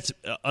 The Jets,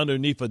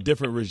 underneath a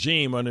different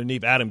regime,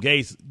 underneath Adam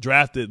Gase,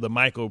 drafted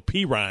LaMichael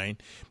Pirine.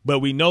 But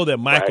we know that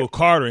Michael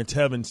Carter and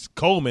Tevin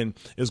Coleman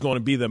is going to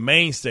be the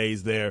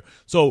mainstays there.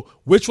 So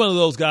which one of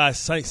those guys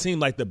seem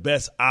like the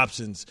best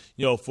options,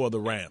 for the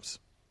Rams?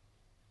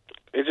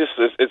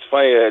 It's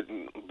funny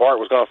that Bart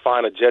was going to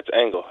find a Jets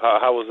angle.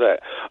 How was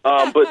that?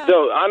 But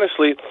no,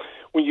 honestly,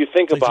 when you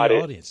think about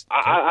it,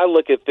 I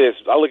look at this.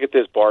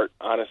 Bart.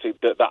 Honestly,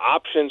 the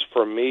options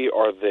for me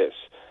are this: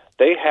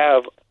 they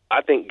have,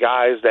 I think,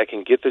 guys that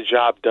can get the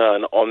job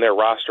done on their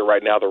roster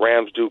right now. The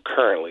Rams do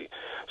currently.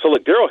 So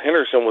look, Darrell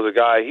Henderson was a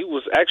guy. He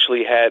was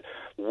actually had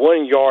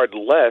 1 yard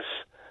less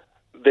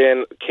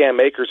than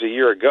Cam Akers a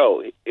year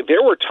ago.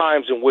 There were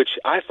times in which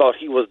I thought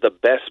he was the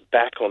best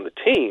back on the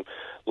team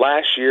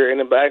last year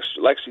and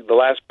actually the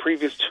last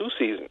previous 2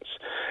 seasons.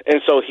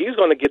 And so he's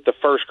going to get the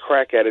first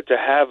crack at it to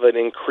have an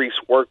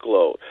increased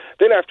workload.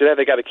 Then after that,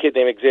 they got a kid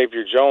named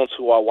Xavier Jones,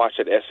 who I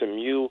watched at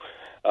SMU,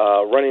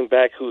 running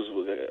back who's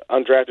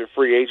undrafted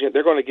free agent.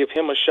 They're going to give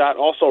him a shot.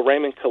 Also,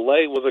 Raymond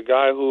Calais was a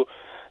guy who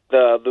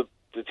the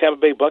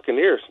Tampa Bay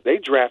Buccaneers, they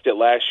drafted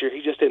last year.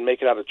 He just didn't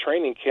make it out of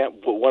training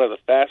camp, but one of the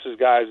fastest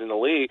guys in the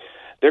league.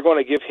 They're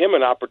going to give him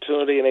an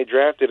opportunity, and they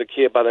drafted a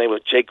kid by the name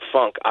of Jake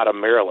Funk out of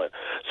Maryland.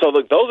 So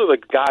look, those are the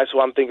guys who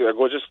I'm thinking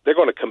they're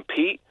going to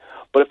compete.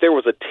 But if there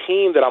was a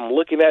team that I'm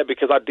looking at,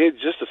 because I did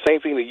just the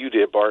same thing that you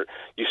did, Bart,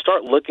 you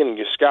start looking and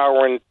you're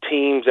scouring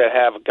teams that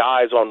have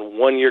guys on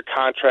 1-year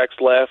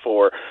contracts left,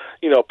 or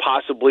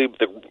possibly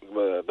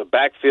the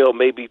backfield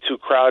may be too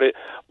crowded.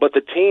 But the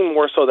team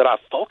more so that I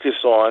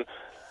focus on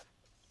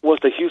was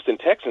the Houston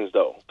Texans,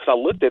 though, because I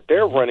looked at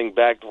their running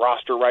back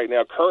roster right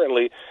now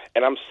currently,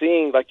 and I'm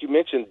seeing, like you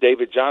mentioned,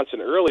 David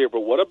Johnson earlier, but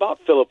what about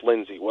Phillip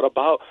Lindsay? What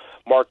about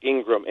Mark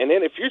Ingram? And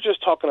then if you're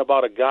just talking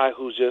about a guy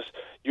who's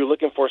you're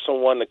looking for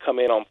someone to come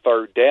in on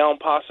third down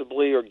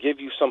possibly or give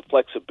you some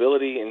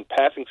flexibility in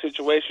passing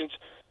situations,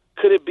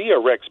 could it be a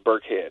Rex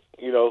Burkhead,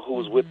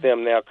 who's with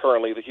them now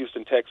currently, the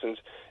Houston Texans,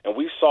 and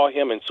we saw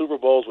him in Super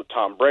Bowls with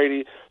Tom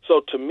Brady. So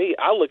to me,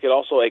 I look at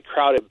also a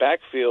crowded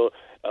backfield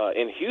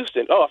in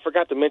Houston. Oh, I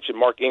forgot to mention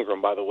Mark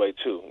Ingram, by the way,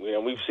 too.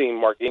 We've seen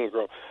Mark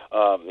Ingram,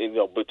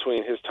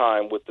 between his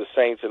time with the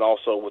Saints and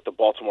also with the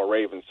Baltimore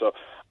Ravens. So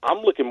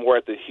I'm looking more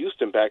at the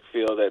Houston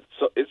backfield.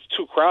 It's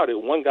too crowded.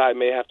 One guy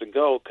may have to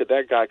go. Could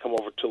that guy come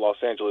over to Los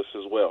Angeles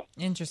as well?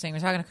 Interesting. We're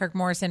talking to Kirk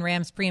Morrison,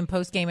 Rams pre- and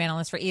post-game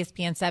analyst for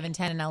ESPN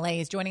 710 in L.A.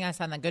 He's joining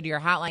us on the Goodyear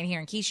Hotline here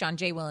in Keyshawn,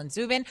 J. Will, and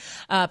Zubin,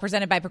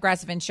 presented by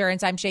Progressive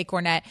Insurance. I'm Shae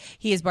Cornette.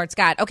 He is Bart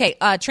Scott. Okay,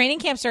 training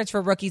camp starts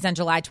for rookies on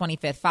July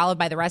 25th, followed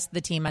by the rest of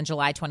the team on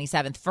July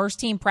 27th. First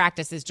team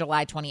practice is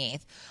July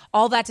 28th.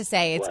 All that to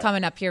say, it's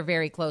coming up here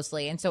very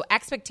closely. And so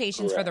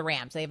expectations for the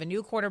Rams. They have a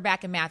new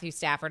quarterback in Matthew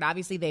Stafford.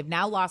 Obviously, they've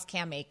now lost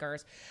Cam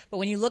Akers. But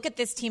when you look at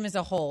this team as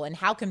a whole and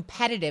how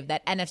competitive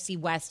that NFC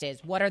West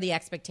is, what are the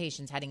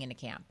expectations heading into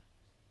camp?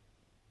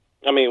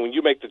 I mean, when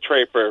you make the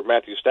trade for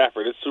Matthew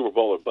Stafford, it's Super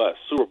Bowl or bust.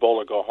 Super Bowl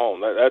or go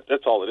home.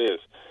 That's all it is.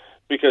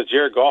 Because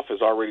Jared Goff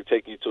has already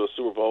taken you to a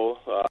Super Bowl.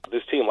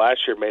 This team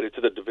last year made it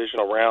to the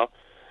divisional round,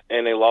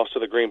 and they lost to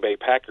the Green Bay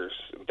Packers.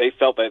 They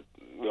felt that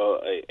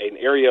an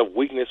area of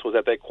weakness was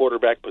at that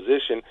quarterback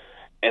position,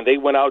 and they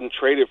went out and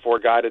traded for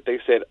a guy that they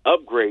said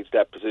upgrades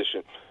that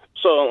position.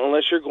 So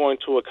unless you're going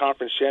to a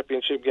conference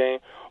championship game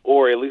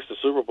or at least a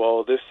Super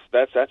Bowl,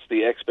 that's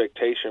the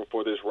expectation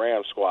for this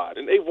Rams squad.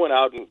 And they went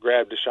out and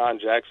grabbed Deshaun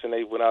Jackson.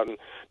 They went out and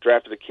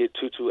drafted a kid,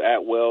 Tutu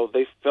Atwell.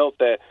 They felt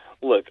that,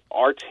 look,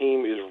 our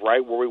team is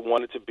right where we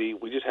want it to be.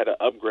 We just had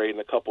to upgrade in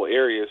a couple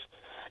areas.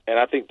 And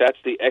I think that's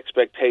the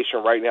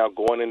expectation right now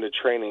going into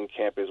training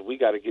camp is we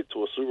got to get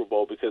to a Super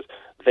Bowl because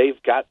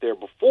they've got there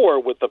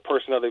before with the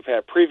personnel they've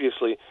had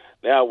previously.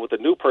 Now with the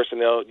new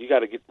personnel, you got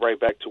to get right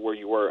back to where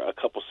you were a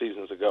couple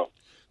seasons ago.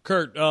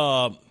 Kurt,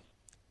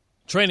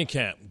 training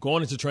camp,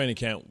 going into training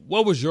camp,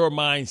 what was your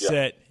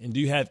mindset, and do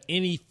you have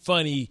any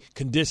funny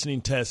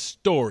conditioning test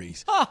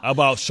stories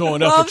about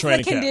showing up for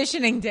training camp?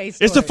 Conditioning day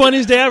stories. It's the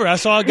funniest day ever. I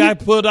saw a guy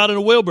pulled out in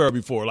a wheelbarrow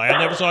before. I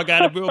never saw a guy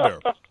in a wheelbarrow.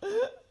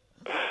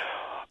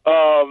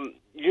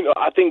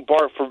 I think,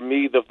 Bart, for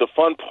me, the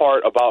fun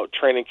part about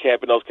training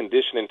camp and those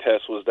conditioning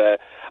tests was that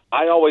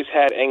I always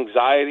had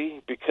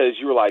anxiety because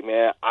you were like,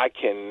 man, I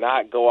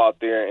cannot go out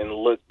there and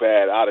look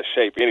bad, out of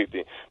shape,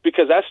 anything.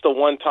 Because that's the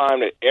one time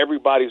that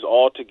everybody's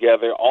all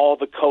together, all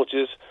the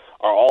coaches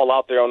are all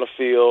out there on the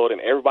field,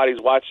 and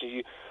everybody's watching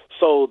you.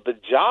 So the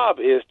job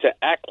is to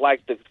act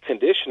like the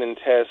conditioning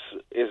test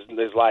is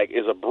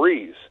a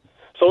breeze.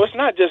 So it's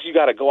not just you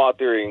got to go out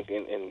there and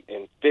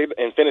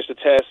finish the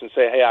test and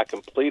say, hey, I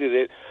completed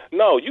it.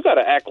 No, you got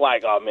to act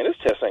like, oh, man, this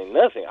test ain't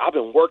nothing. I've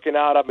been working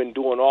out. I've been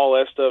doing all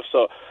that stuff.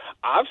 So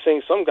I've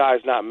seen some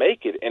guys not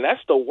make it, and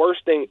that's the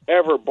worst thing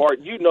ever,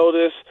 Bart. You know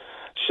this,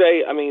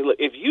 Shae. I mean, look,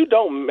 if you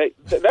don't make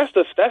that's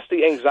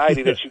the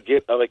anxiety that you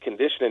get of a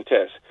conditioning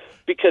test.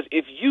 Because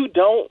if you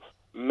don't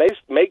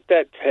make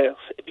that test,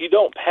 if you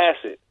don't pass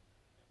it,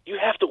 you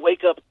have to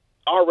wake up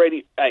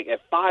already at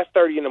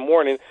 5:30 in the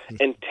morning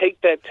and take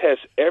that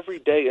test every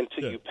day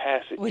until you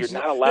pass it. You're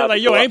not allowed.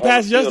 Like, yo, I ain't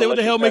passed yesterday. What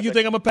the hell make you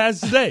think I'm gonna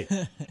pass today?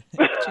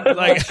 But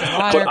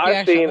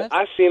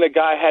I've seen a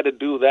guy had to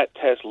do that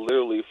test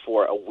literally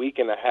for a week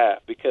and a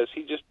half because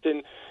he just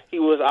didn't. He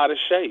was out of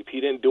shape. He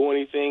didn't do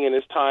anything in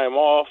his time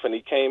off, and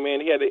he came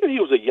in. He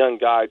was a young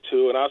guy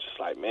too, and I was just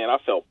like, man, I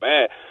felt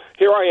bad.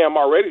 Here I am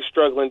already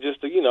struggling just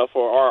to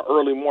for our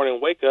early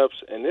morning wake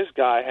ups, and this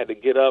guy had to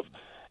get up.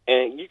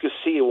 And you could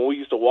see it when we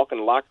used to walk in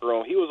the locker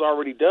room. He was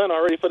already done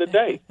for the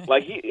day.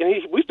 Like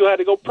we still had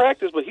to go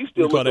practice, but he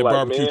still looked like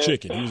barbecue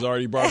chicken. He was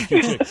already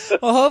barbecue chicken.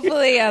 Well,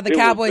 hopefully the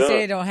Cowboys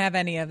today don't have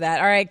any of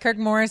that. All right, Kirk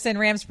Morrison,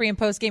 Rams pre and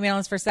post game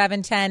analyst for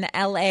 710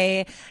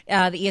 LA,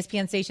 the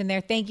ESPN station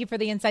there. Thank you for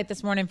the insight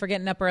this morning, for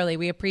getting up early.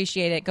 We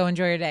appreciate it. Go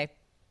enjoy your day.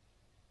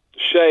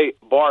 Shae,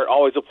 Bart,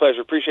 always a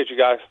pleasure. Appreciate you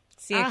guys.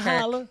 See you,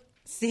 Kirk.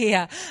 See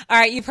ya. All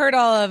right, you've heard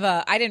all of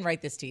I didn't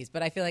write this tease,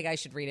 but I feel like I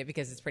should read it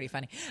because it's pretty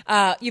funny.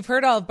 You've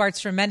heard all of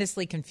Bart's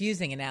tremendously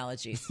confusing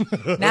analogies.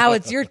 Now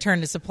it's your turn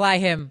to supply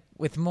him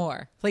with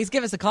more. Please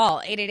give us a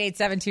call,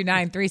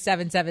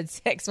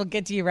 888-729-3776. We'll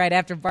get to you right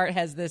after Bart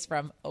has this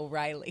from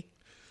O'Reilly.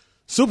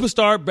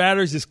 Superstar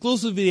batteries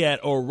exclusively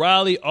at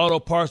O'Reilly Auto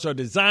Parts are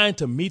designed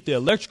to meet the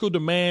electrical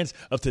demands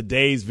of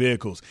today's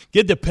vehicles.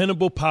 Get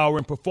dependable power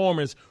and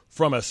performance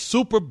from a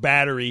super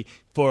battery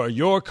for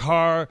your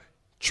car,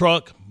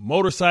 truck,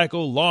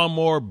 motorcycle,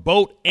 lawnmower,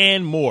 boat,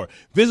 and more.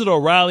 Visit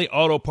O'Reilly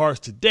Auto Parts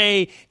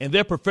today, and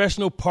their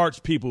professional parts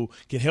people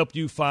can help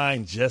you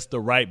find just the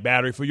right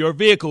battery for your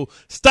vehicle.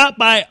 Stop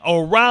by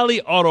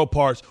O'Reilly Auto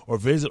Parts or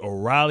visit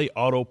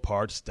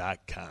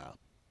O'ReillyAutoParts.com.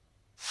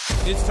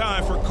 It's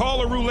time for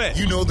Caller Roulette.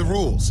 You know the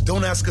rules.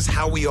 Don't ask us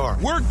how we are.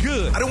 We're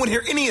good. I don't want to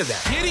hear any of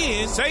that. Get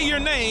in, say your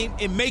name,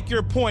 and make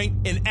your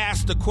point, and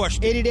ask the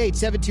question.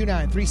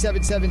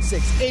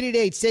 888-729-3776.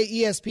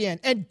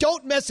 888-SAY-ESPN. And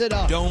don't mess it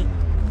up. Don't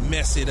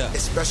mess it up.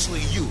 Especially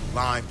you,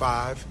 Line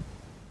 5.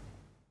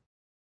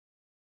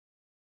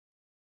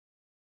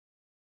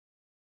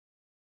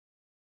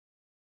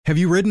 Have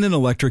you ridden an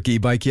electric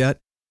e-bike yet?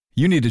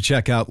 You need to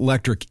check out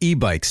Electric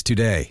E-Bikes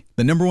today,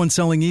 the #1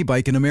 selling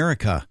e-bike in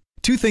America.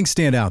 Two things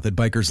stand out that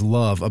bikers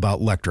love about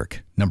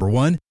Electric. Number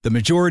one, the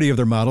majority of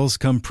their models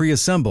come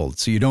pre-assembled,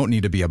 so you don't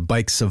need to be a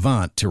bike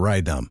savant to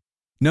ride them.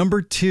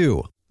 Number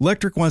two,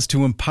 Electric wants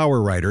to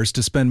empower riders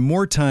to spend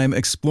more time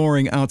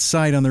exploring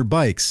outside on their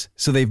bikes,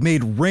 so they've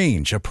made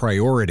range a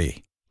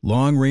priority.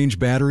 Long-range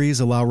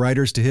batteries allow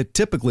riders to hit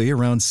typically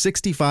around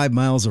 65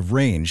 miles of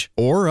range,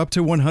 or up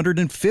to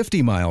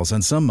 150 miles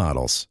on some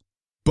models.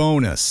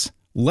 Bonus,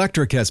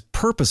 Electric has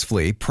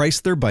purposefully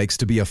priced their bikes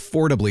to be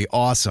affordably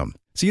awesome,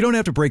 so you don't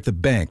have to break the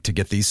bank to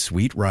get these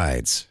sweet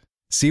rides.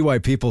 See why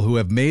people who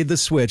have made the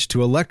switch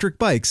to electric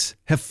bikes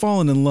have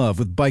fallen in love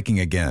with biking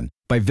again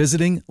by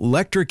visiting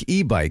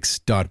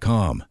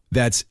lectricebikes.com.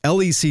 That's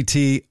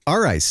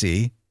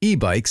LECTRIC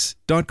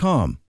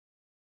ebikes.com.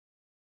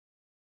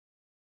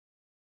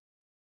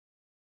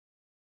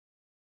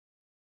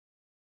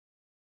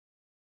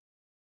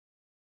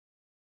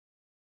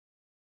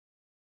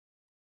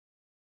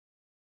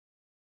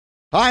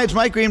 Hi, it's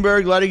Mike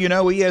Greenberg letting you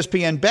know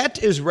ESPN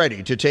Bet is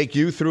ready to take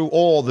you through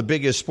all the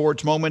biggest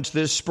sports moments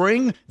this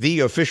spring. The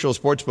official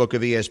sportsbook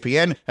of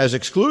ESPN has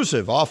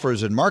exclusive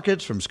offers and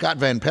markets from Scott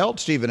Van Pelt,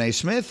 Stephen A.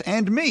 Smith,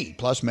 and me,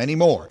 plus many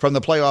more. From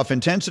the playoff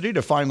intensity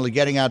to finally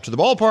getting out to the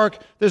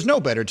ballpark, there's no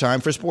better time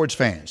for sports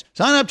fans.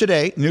 Sign up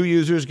today. New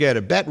users get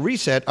a bet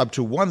reset up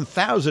to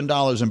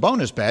 $1,000 in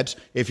bonus bets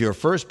if your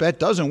first bet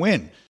doesn't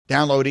win.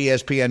 Download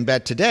ESPN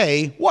Bet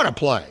today. What a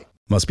play.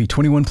 Must be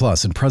 21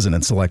 plus and present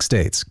in select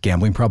states.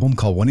 Gambling problem?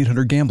 Call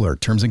 1-800-GAMBLER.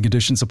 Terms and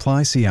conditions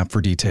apply. See app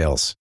for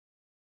details.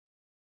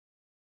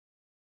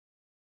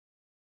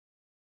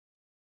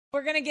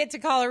 We're going to get to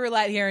Caller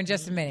Roulette here in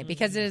just a minute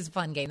because it is a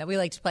fun game that we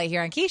like to play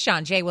here on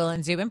Keyshawn, J. Will,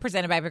 and Zubin,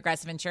 presented by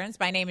Progressive Insurance.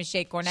 My name is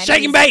Shae Cornett.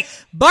 Shake and bake.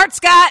 Bart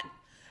Scott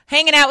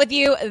hanging out with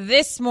you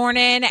this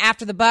morning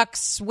after the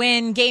Bucks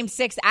win Game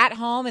 6 at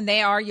home, and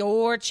they are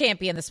your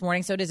champion this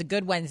morning. So it is a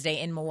good Wednesday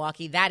in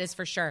Milwaukee, that is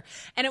for sure.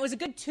 And it was a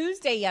good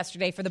Tuesday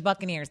yesterday for the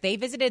Buccaneers. They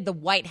visited the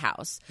White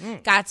House,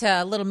 got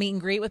a little meet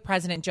and greet with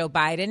President Joe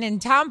Biden,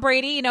 and Tom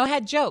Brady,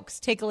 had jokes.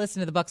 Take a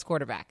listen to the Bucs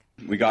quarterback.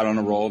 We got on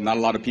a roll. Not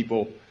a lot of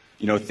people,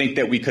 think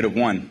that we could have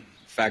won. In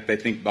fact, I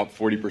think about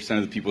 40%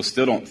 of the people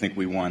still don't think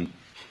we won.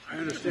 I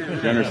understand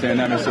that. You understand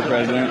that, Mr.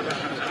 President?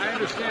 I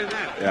understand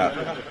that.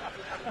 Yeah.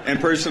 And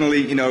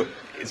personally,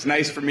 it's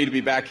nice for me to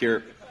be back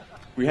here.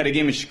 We had a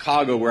game in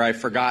Chicago where I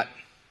forgot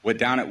what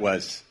down it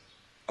was.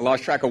 I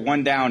lost track of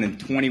one down in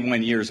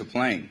 21 years of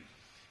playing.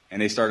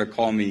 And they started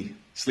calling me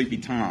Sleepy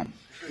Tom.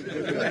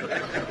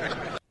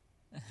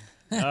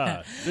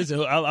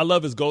 Listen, I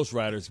love his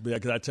ghostwriters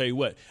because I tell you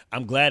what,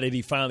 I'm glad that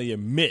he finally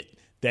admit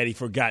that he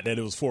forgot that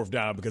it was fourth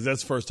down because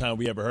that's the first time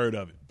we ever heard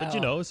of it. But,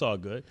 it's all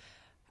good.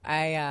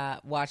 I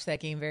watched that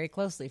game very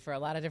closely for a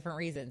lot of different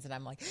reasons, and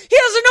I'm like, he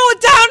doesn't know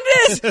what down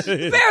it is.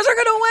 The Bears are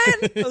going to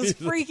win. I was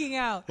freaking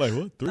out. Like,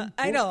 what? 3, 4?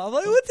 I know. I'm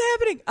like, what's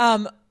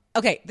happening?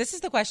 Okay, this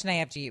is the question I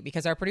have to you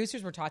because our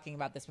producers were talking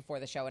about this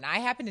before the show, and I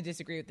happen to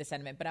disagree with the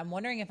sentiment, but I'm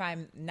wondering if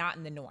I'm not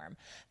in the norm,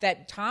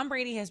 that Tom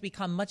Brady has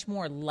become much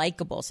more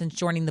likable since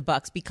joining the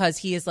Bucs because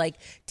he is like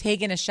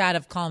taking a shot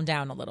of calm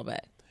down a little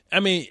bit. I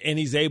mean, and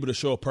he's able to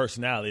show a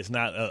personality. It's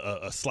not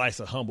a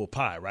slice of humble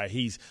pie, right?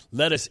 He's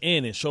let us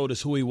in and showed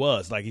us who he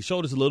was. Like, he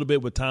showed us a little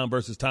bit with time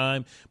versus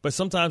time, but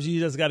sometimes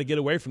you just got to get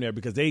away from there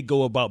because they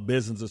go about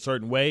business a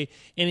certain way.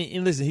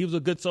 And listen, he was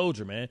a good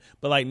soldier, man.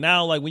 But, like,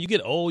 now, like, when you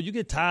get old, you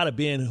get tired of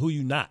being who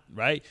you not,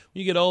 right? When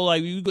you get old,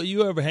 like,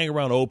 you ever hang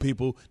around old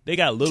people, they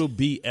got little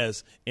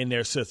BS in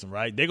their system,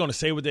 right? They're going to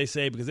say what they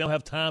say because they don't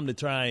have time to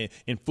try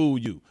and fool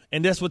you.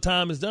 And that's what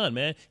Tom has done,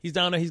 man. He's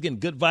down there. He's getting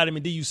good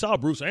vitamin D. You saw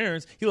Bruce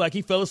Arians.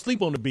 He fell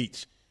asleep on the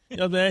beach. You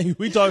know what I'm saying?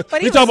 We talk about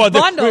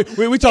this.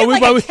 We talk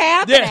about a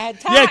cap and a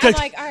tie. I'm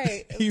like, all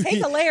right,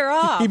 take a layer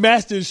off. He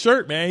matched his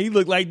shirt, man. He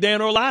looked like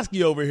Dan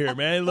Orlovsky over here,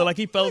 man. He looked like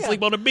he fell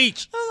asleep on the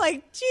beach. I'm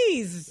like,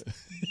 jeez.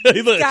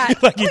 He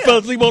looked like he fell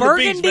asleep on the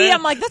beach, man.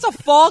 I'm like, that's a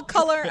fall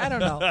color. I don't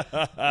know.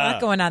 A lot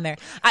going on there.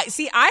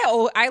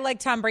 I like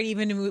Tom Brady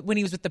even when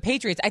he was with the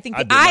Patriots.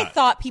 I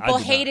thought people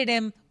hated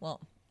him. Well,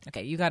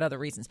 okay, you got other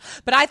reasons.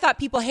 But I thought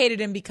people hated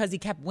him because he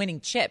kept winning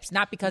chips,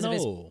 not because of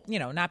his,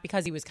 not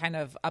because he was kind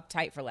of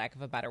uptight, for lack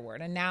of a better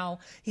word. And now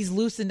he's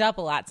loosened up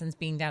a lot since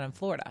being down in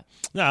Florida.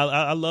 No,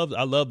 I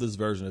love this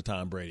version of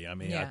Tom Brady. I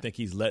mean, I think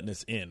he's letting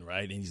us in,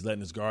 right? And he's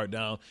letting his guard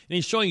down. And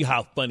he's showing you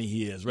how funny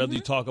he is. Whether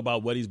you talk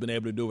about what he's been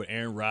able to do with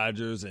Aaron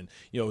Rodgers and,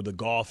 the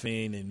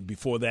golfing and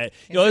before that.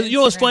 You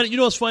know what's funny? You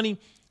know what's funny?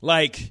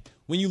 Like,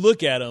 when you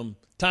look at him,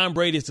 Tom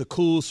Brady is a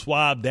cool,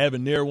 suave,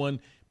 debonair one.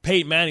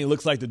 Peyton Manning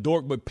looks like the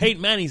dork, but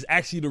Peyton Manning's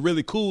actually the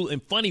really cool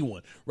and funny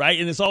one, right?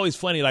 And it's always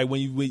funny, like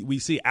when we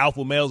see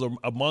alpha males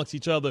amongst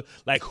each other,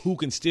 like who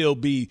can still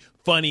be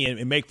funny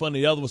and make fun of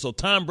the other one. So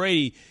Tom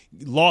Brady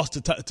lost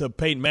to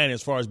Peyton Manning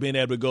as far as being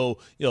able to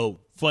go,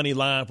 funny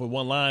line for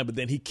one line, but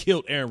then he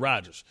killed Aaron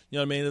Rodgers. You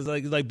know what I mean? It's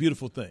like a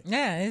beautiful thing.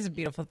 Yeah, it is a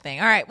beautiful thing.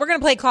 All right, we're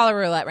gonna play caller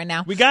roulette right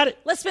now. We got it.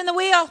 Let's spin the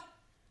wheel.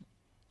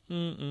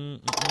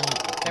 There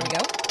we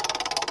go.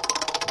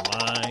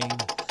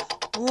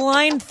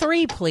 Line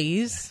 3,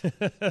 please.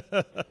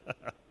 That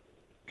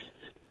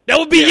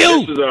would be you.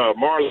 This is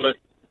Marlon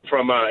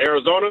from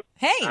Arizona.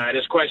 Hey.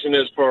 This question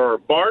is for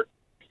Bart.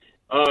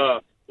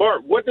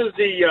 Bart, what does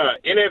the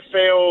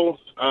NFL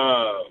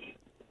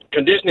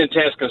conditioning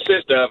test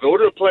consist of, and what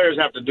do the players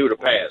have to do to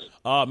pass?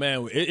 Oh,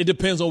 man, it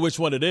depends on which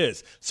one it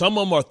is. Some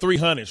of them are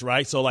 300s,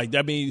 right? So, like,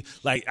 that means,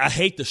 like, I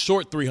hate the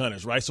short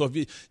 300s, right? So,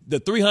 the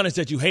 300s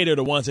that you hate are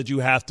the ones that you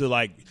have to,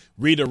 like,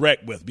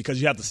 redirect with because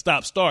you have to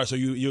start, so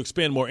you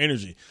expend more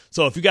energy.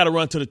 So, if you got to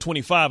run to the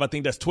 25, I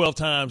think that's 12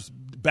 times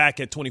back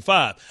at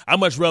 25. I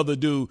much rather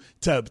do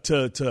to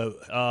the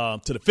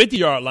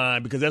 50-yard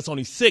line because that's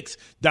only 6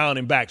 down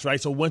and backs, right?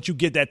 So, once you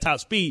get that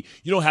top speed,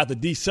 you don't have to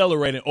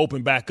decelerate and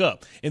open back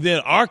up. And then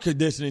our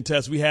conditioning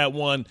test, we had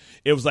one,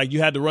 it was like you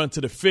had to run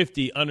to the 50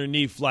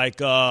 underneath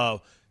like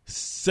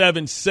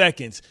 7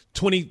 seconds,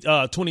 20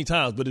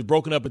 times, but it's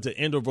broken up into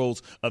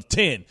intervals of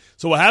 10.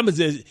 So what happens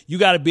is you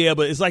got to be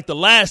able, it's like the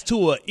last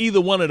two are either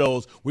one of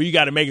those where you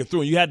got to make it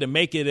through. And you had to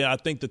make it in, I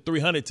think, the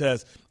 300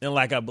 test in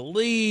like, I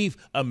believe,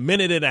 a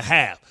minute and a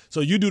half.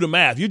 So you do the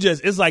math.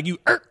 It's like you,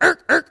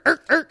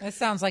 That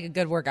sounds like a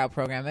good workout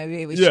program.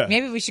 Maybe we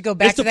should go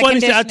back to that conditioning test. It's the funny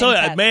thing. I told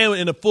you, man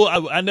in the full,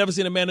 I never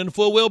seen a man in the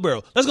full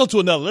wheelbarrow. Let's go to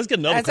another. Let's get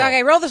another. That's call.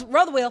 okay. Roll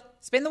the wheel.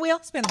 Spin the wheel.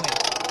 Spin the wheel.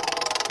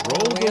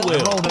 Roll the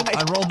wheel.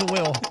 I rolled the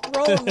wheel.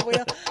 Rolling the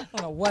wheel. I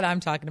don't know what I'm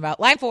talking about.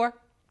 Line 4.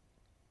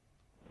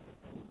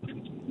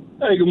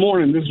 Hey, good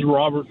morning. This is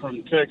Robert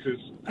from Texas.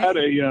 I had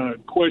a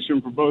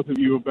question for both of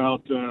you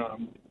about the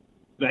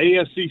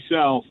AFC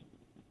South.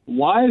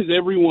 Why is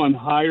everyone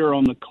higher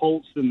on the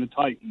Colts than the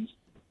Titans?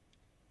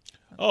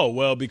 Oh,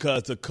 well,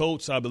 because the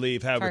Colts, I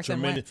believe, have a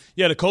tremendous –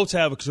 the Colts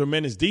have a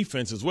tremendous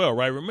defense as well,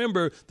 right?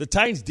 Remember, the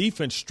Titans'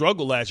 defense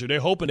struggled last year. They're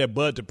hoping that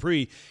Bud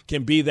Dupree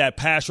can be that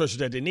pass rusher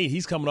that they need.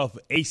 He's coming off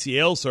of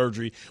ACL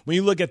surgery. When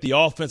you look at the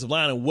offensive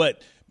line and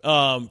what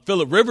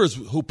Phillip Rivers,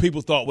 who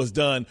people thought was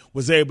done,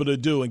 was able to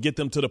do and get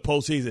them to the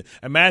postseason.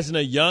 Imagine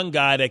a young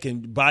guy that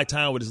can buy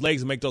time with his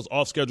legs and make those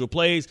off-schedule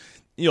plays.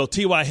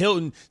 T.Y.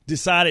 Hilton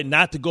decided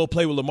not to go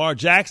play with Lamar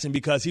Jackson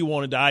because he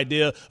wanted the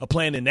idea of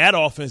playing in that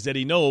offense that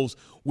he knows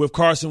with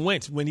Carson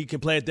Wentz. When he can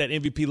play at that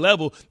MVP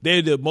level,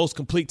 they're the most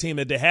complete team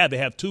that they have. They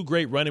have 2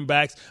 great running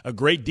backs, a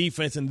great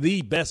defense, and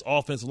the best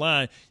offensive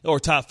line, or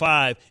top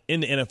 5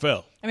 in the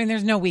NFL. I mean,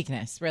 there's no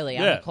weakness, really,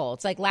 on the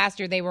Colts. Like last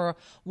year, they were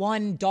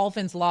one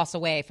Dolphins loss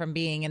away from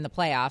being in the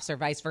playoffs, or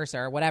vice versa,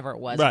 or whatever it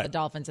was. Right. The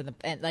Dolphins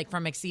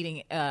from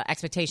exceeding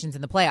expectations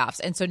in the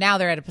playoffs. And so now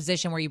they're at a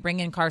position where you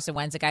bring in Carson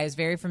Wentz, a guy who's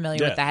very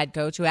familiar with the head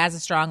coach, who has a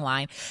strong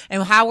line.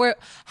 And how were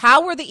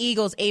the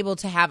Eagles able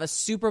to have a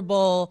Super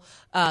Bowl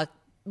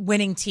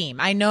winning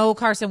team? I know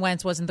Carson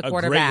Wentz wasn't the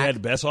quarterback. He had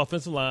the best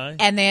offensive line.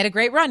 And they had a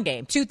great run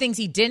game. 2 things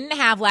he didn't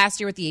have last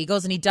year with the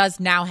Eagles, and he does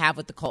now have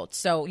with the Colts.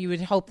 So you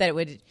would hope that it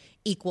would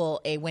equal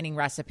a winning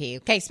recipe.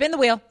 Okay, spin the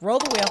wheel. Roll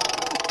the wheel.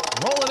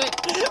 Rolling it.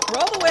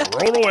 Roll the wheel.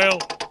 Roll the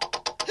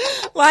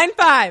wheel. Line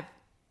 5.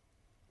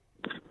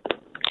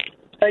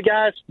 Hey,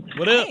 guys.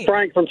 What up?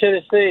 Frank from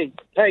Tennessee.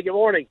 Hey, good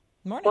morning.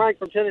 Morning. Frank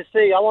from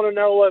Tennessee. I want to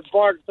know what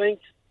Bart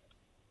thinks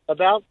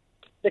about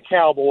the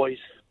Cowboys.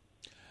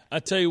 I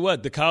tell you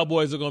what, the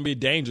Cowboys are going to be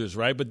dangerous,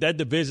 right? But that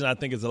division, I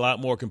think, is a lot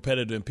more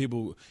competitive than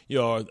people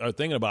are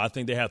thinking about. I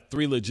think they have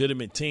 3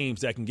 legitimate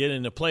teams that can get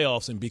in the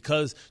playoffs, and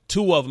because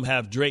 2 of them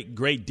have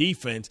great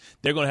defense,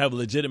 they're going to have a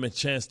legitimate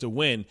chance to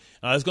win.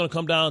 It's going to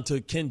come down to,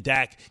 can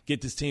Dak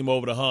get this team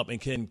over the hump, and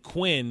can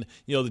Quinn,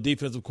 the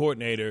defensive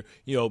coordinator,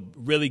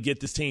 really get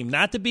this team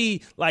not to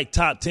be like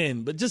top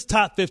 10, but just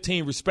top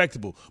 15,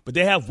 respectable. But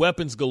they have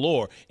weapons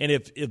galore, and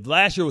if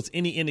last year was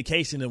any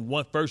indication of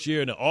one first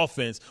year in the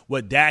offense,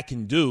 what Dak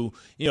can do,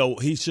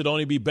 he should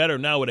only be better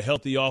now with a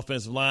healthy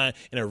offensive line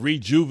and a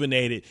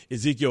rejuvenated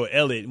Ezekiel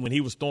Elliott when he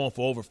was throwing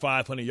for over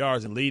 500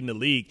 yards and leading the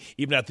league,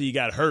 even after he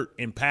got hurt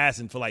and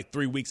passing for like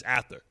 3 weeks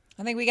after.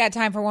 I think we got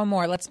time for one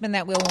more. Let's spin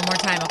that wheel one more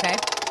time, okay?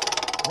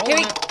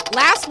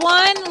 Last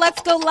one.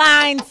 Let's go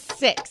line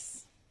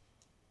 6.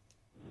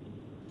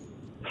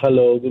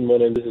 Hello, good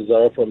morning. This is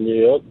Zara from New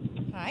York.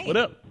 Hi. What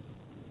up?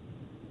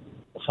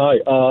 Hi.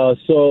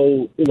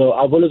 So,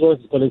 I've always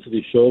wanted to call into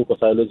the show because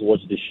I always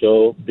watch the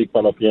show. Big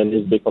fan of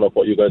Giannis, big fan of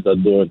what you guys are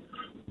doing.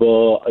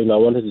 But, I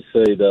wanted to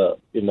say that,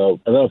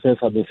 a lot of things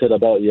have been said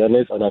about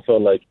Giannis, and I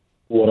felt like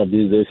one of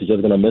these days he's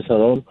just going to mess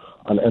around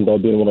and end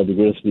up being one of the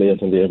greatest players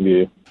in the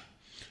NBA.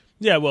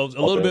 Yeah, well, a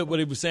little bit what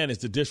he was saying is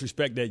the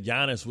disrespect that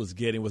Giannis was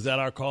getting. Was that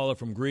our caller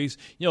from Greece?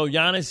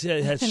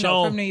 Giannis has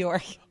shown. No, from New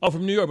York. Oh,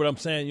 from New York, but I'm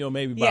saying,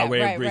 maybe by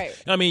way of Greece.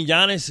 Right. I mean,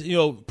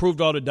 Giannis, proved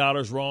all the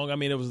doubters wrong. I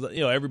mean, it was,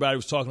 everybody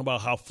was talking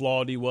about how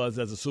flawed he was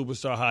as a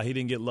superstar, how he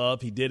didn't get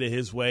love. He did it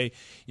his way.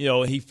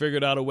 He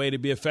figured out a way to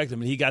be effective,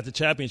 and he got the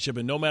championship.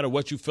 And no matter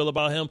what you feel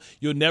about him,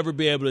 you'll never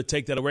be able to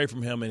take that away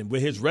from him. And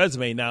with his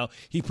resume now,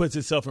 he puts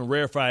himself in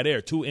rarefied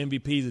air. 2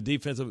 MVPs, a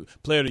Defensive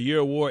Player of the Year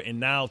award, and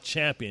now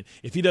champion.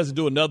 If he doesn't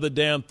do another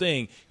damn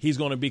thing, he's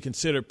going to be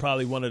considered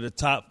probably one of the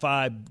top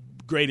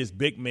 5 greatest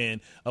big men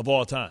of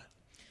all time.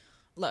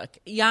 Look,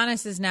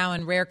 Giannis is now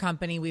in rare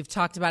company. We've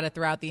talked about it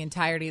throughout the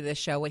entirety of this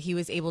show. What he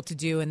was able to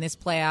do in this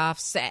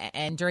playoffs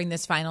and during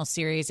this final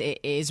series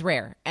is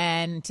rare.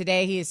 And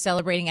today he is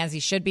celebrating as he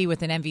should be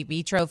with an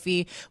MVP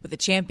trophy, with a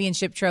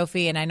championship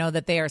trophy. And I know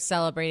that they are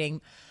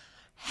celebrating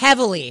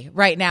heavily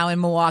right now in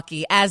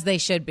Milwaukee, as they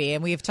should be.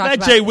 And we've talked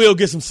about Jay Will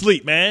get some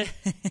sleep, man.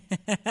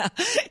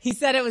 He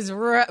said it was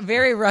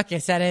very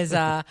ruckus at his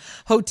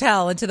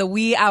hotel into the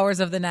wee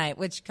hours of the night,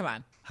 which, come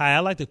on. Hi,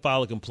 I'd like to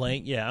file a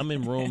complaint. Yeah, I'm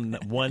in room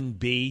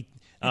 1B.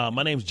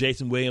 My name's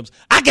Jason Williams.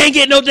 I can't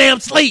get no damn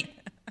sleep.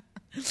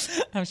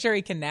 I'm sure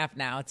he can nap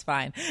now. It's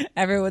fine.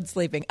 Everyone's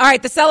sleeping. All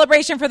right, the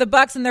celebration for the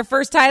Bucks and their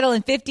first title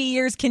in 50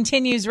 years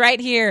continues right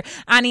here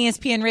on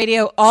ESPN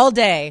Radio all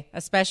day,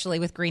 especially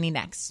with Greeny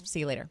next. See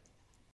you later.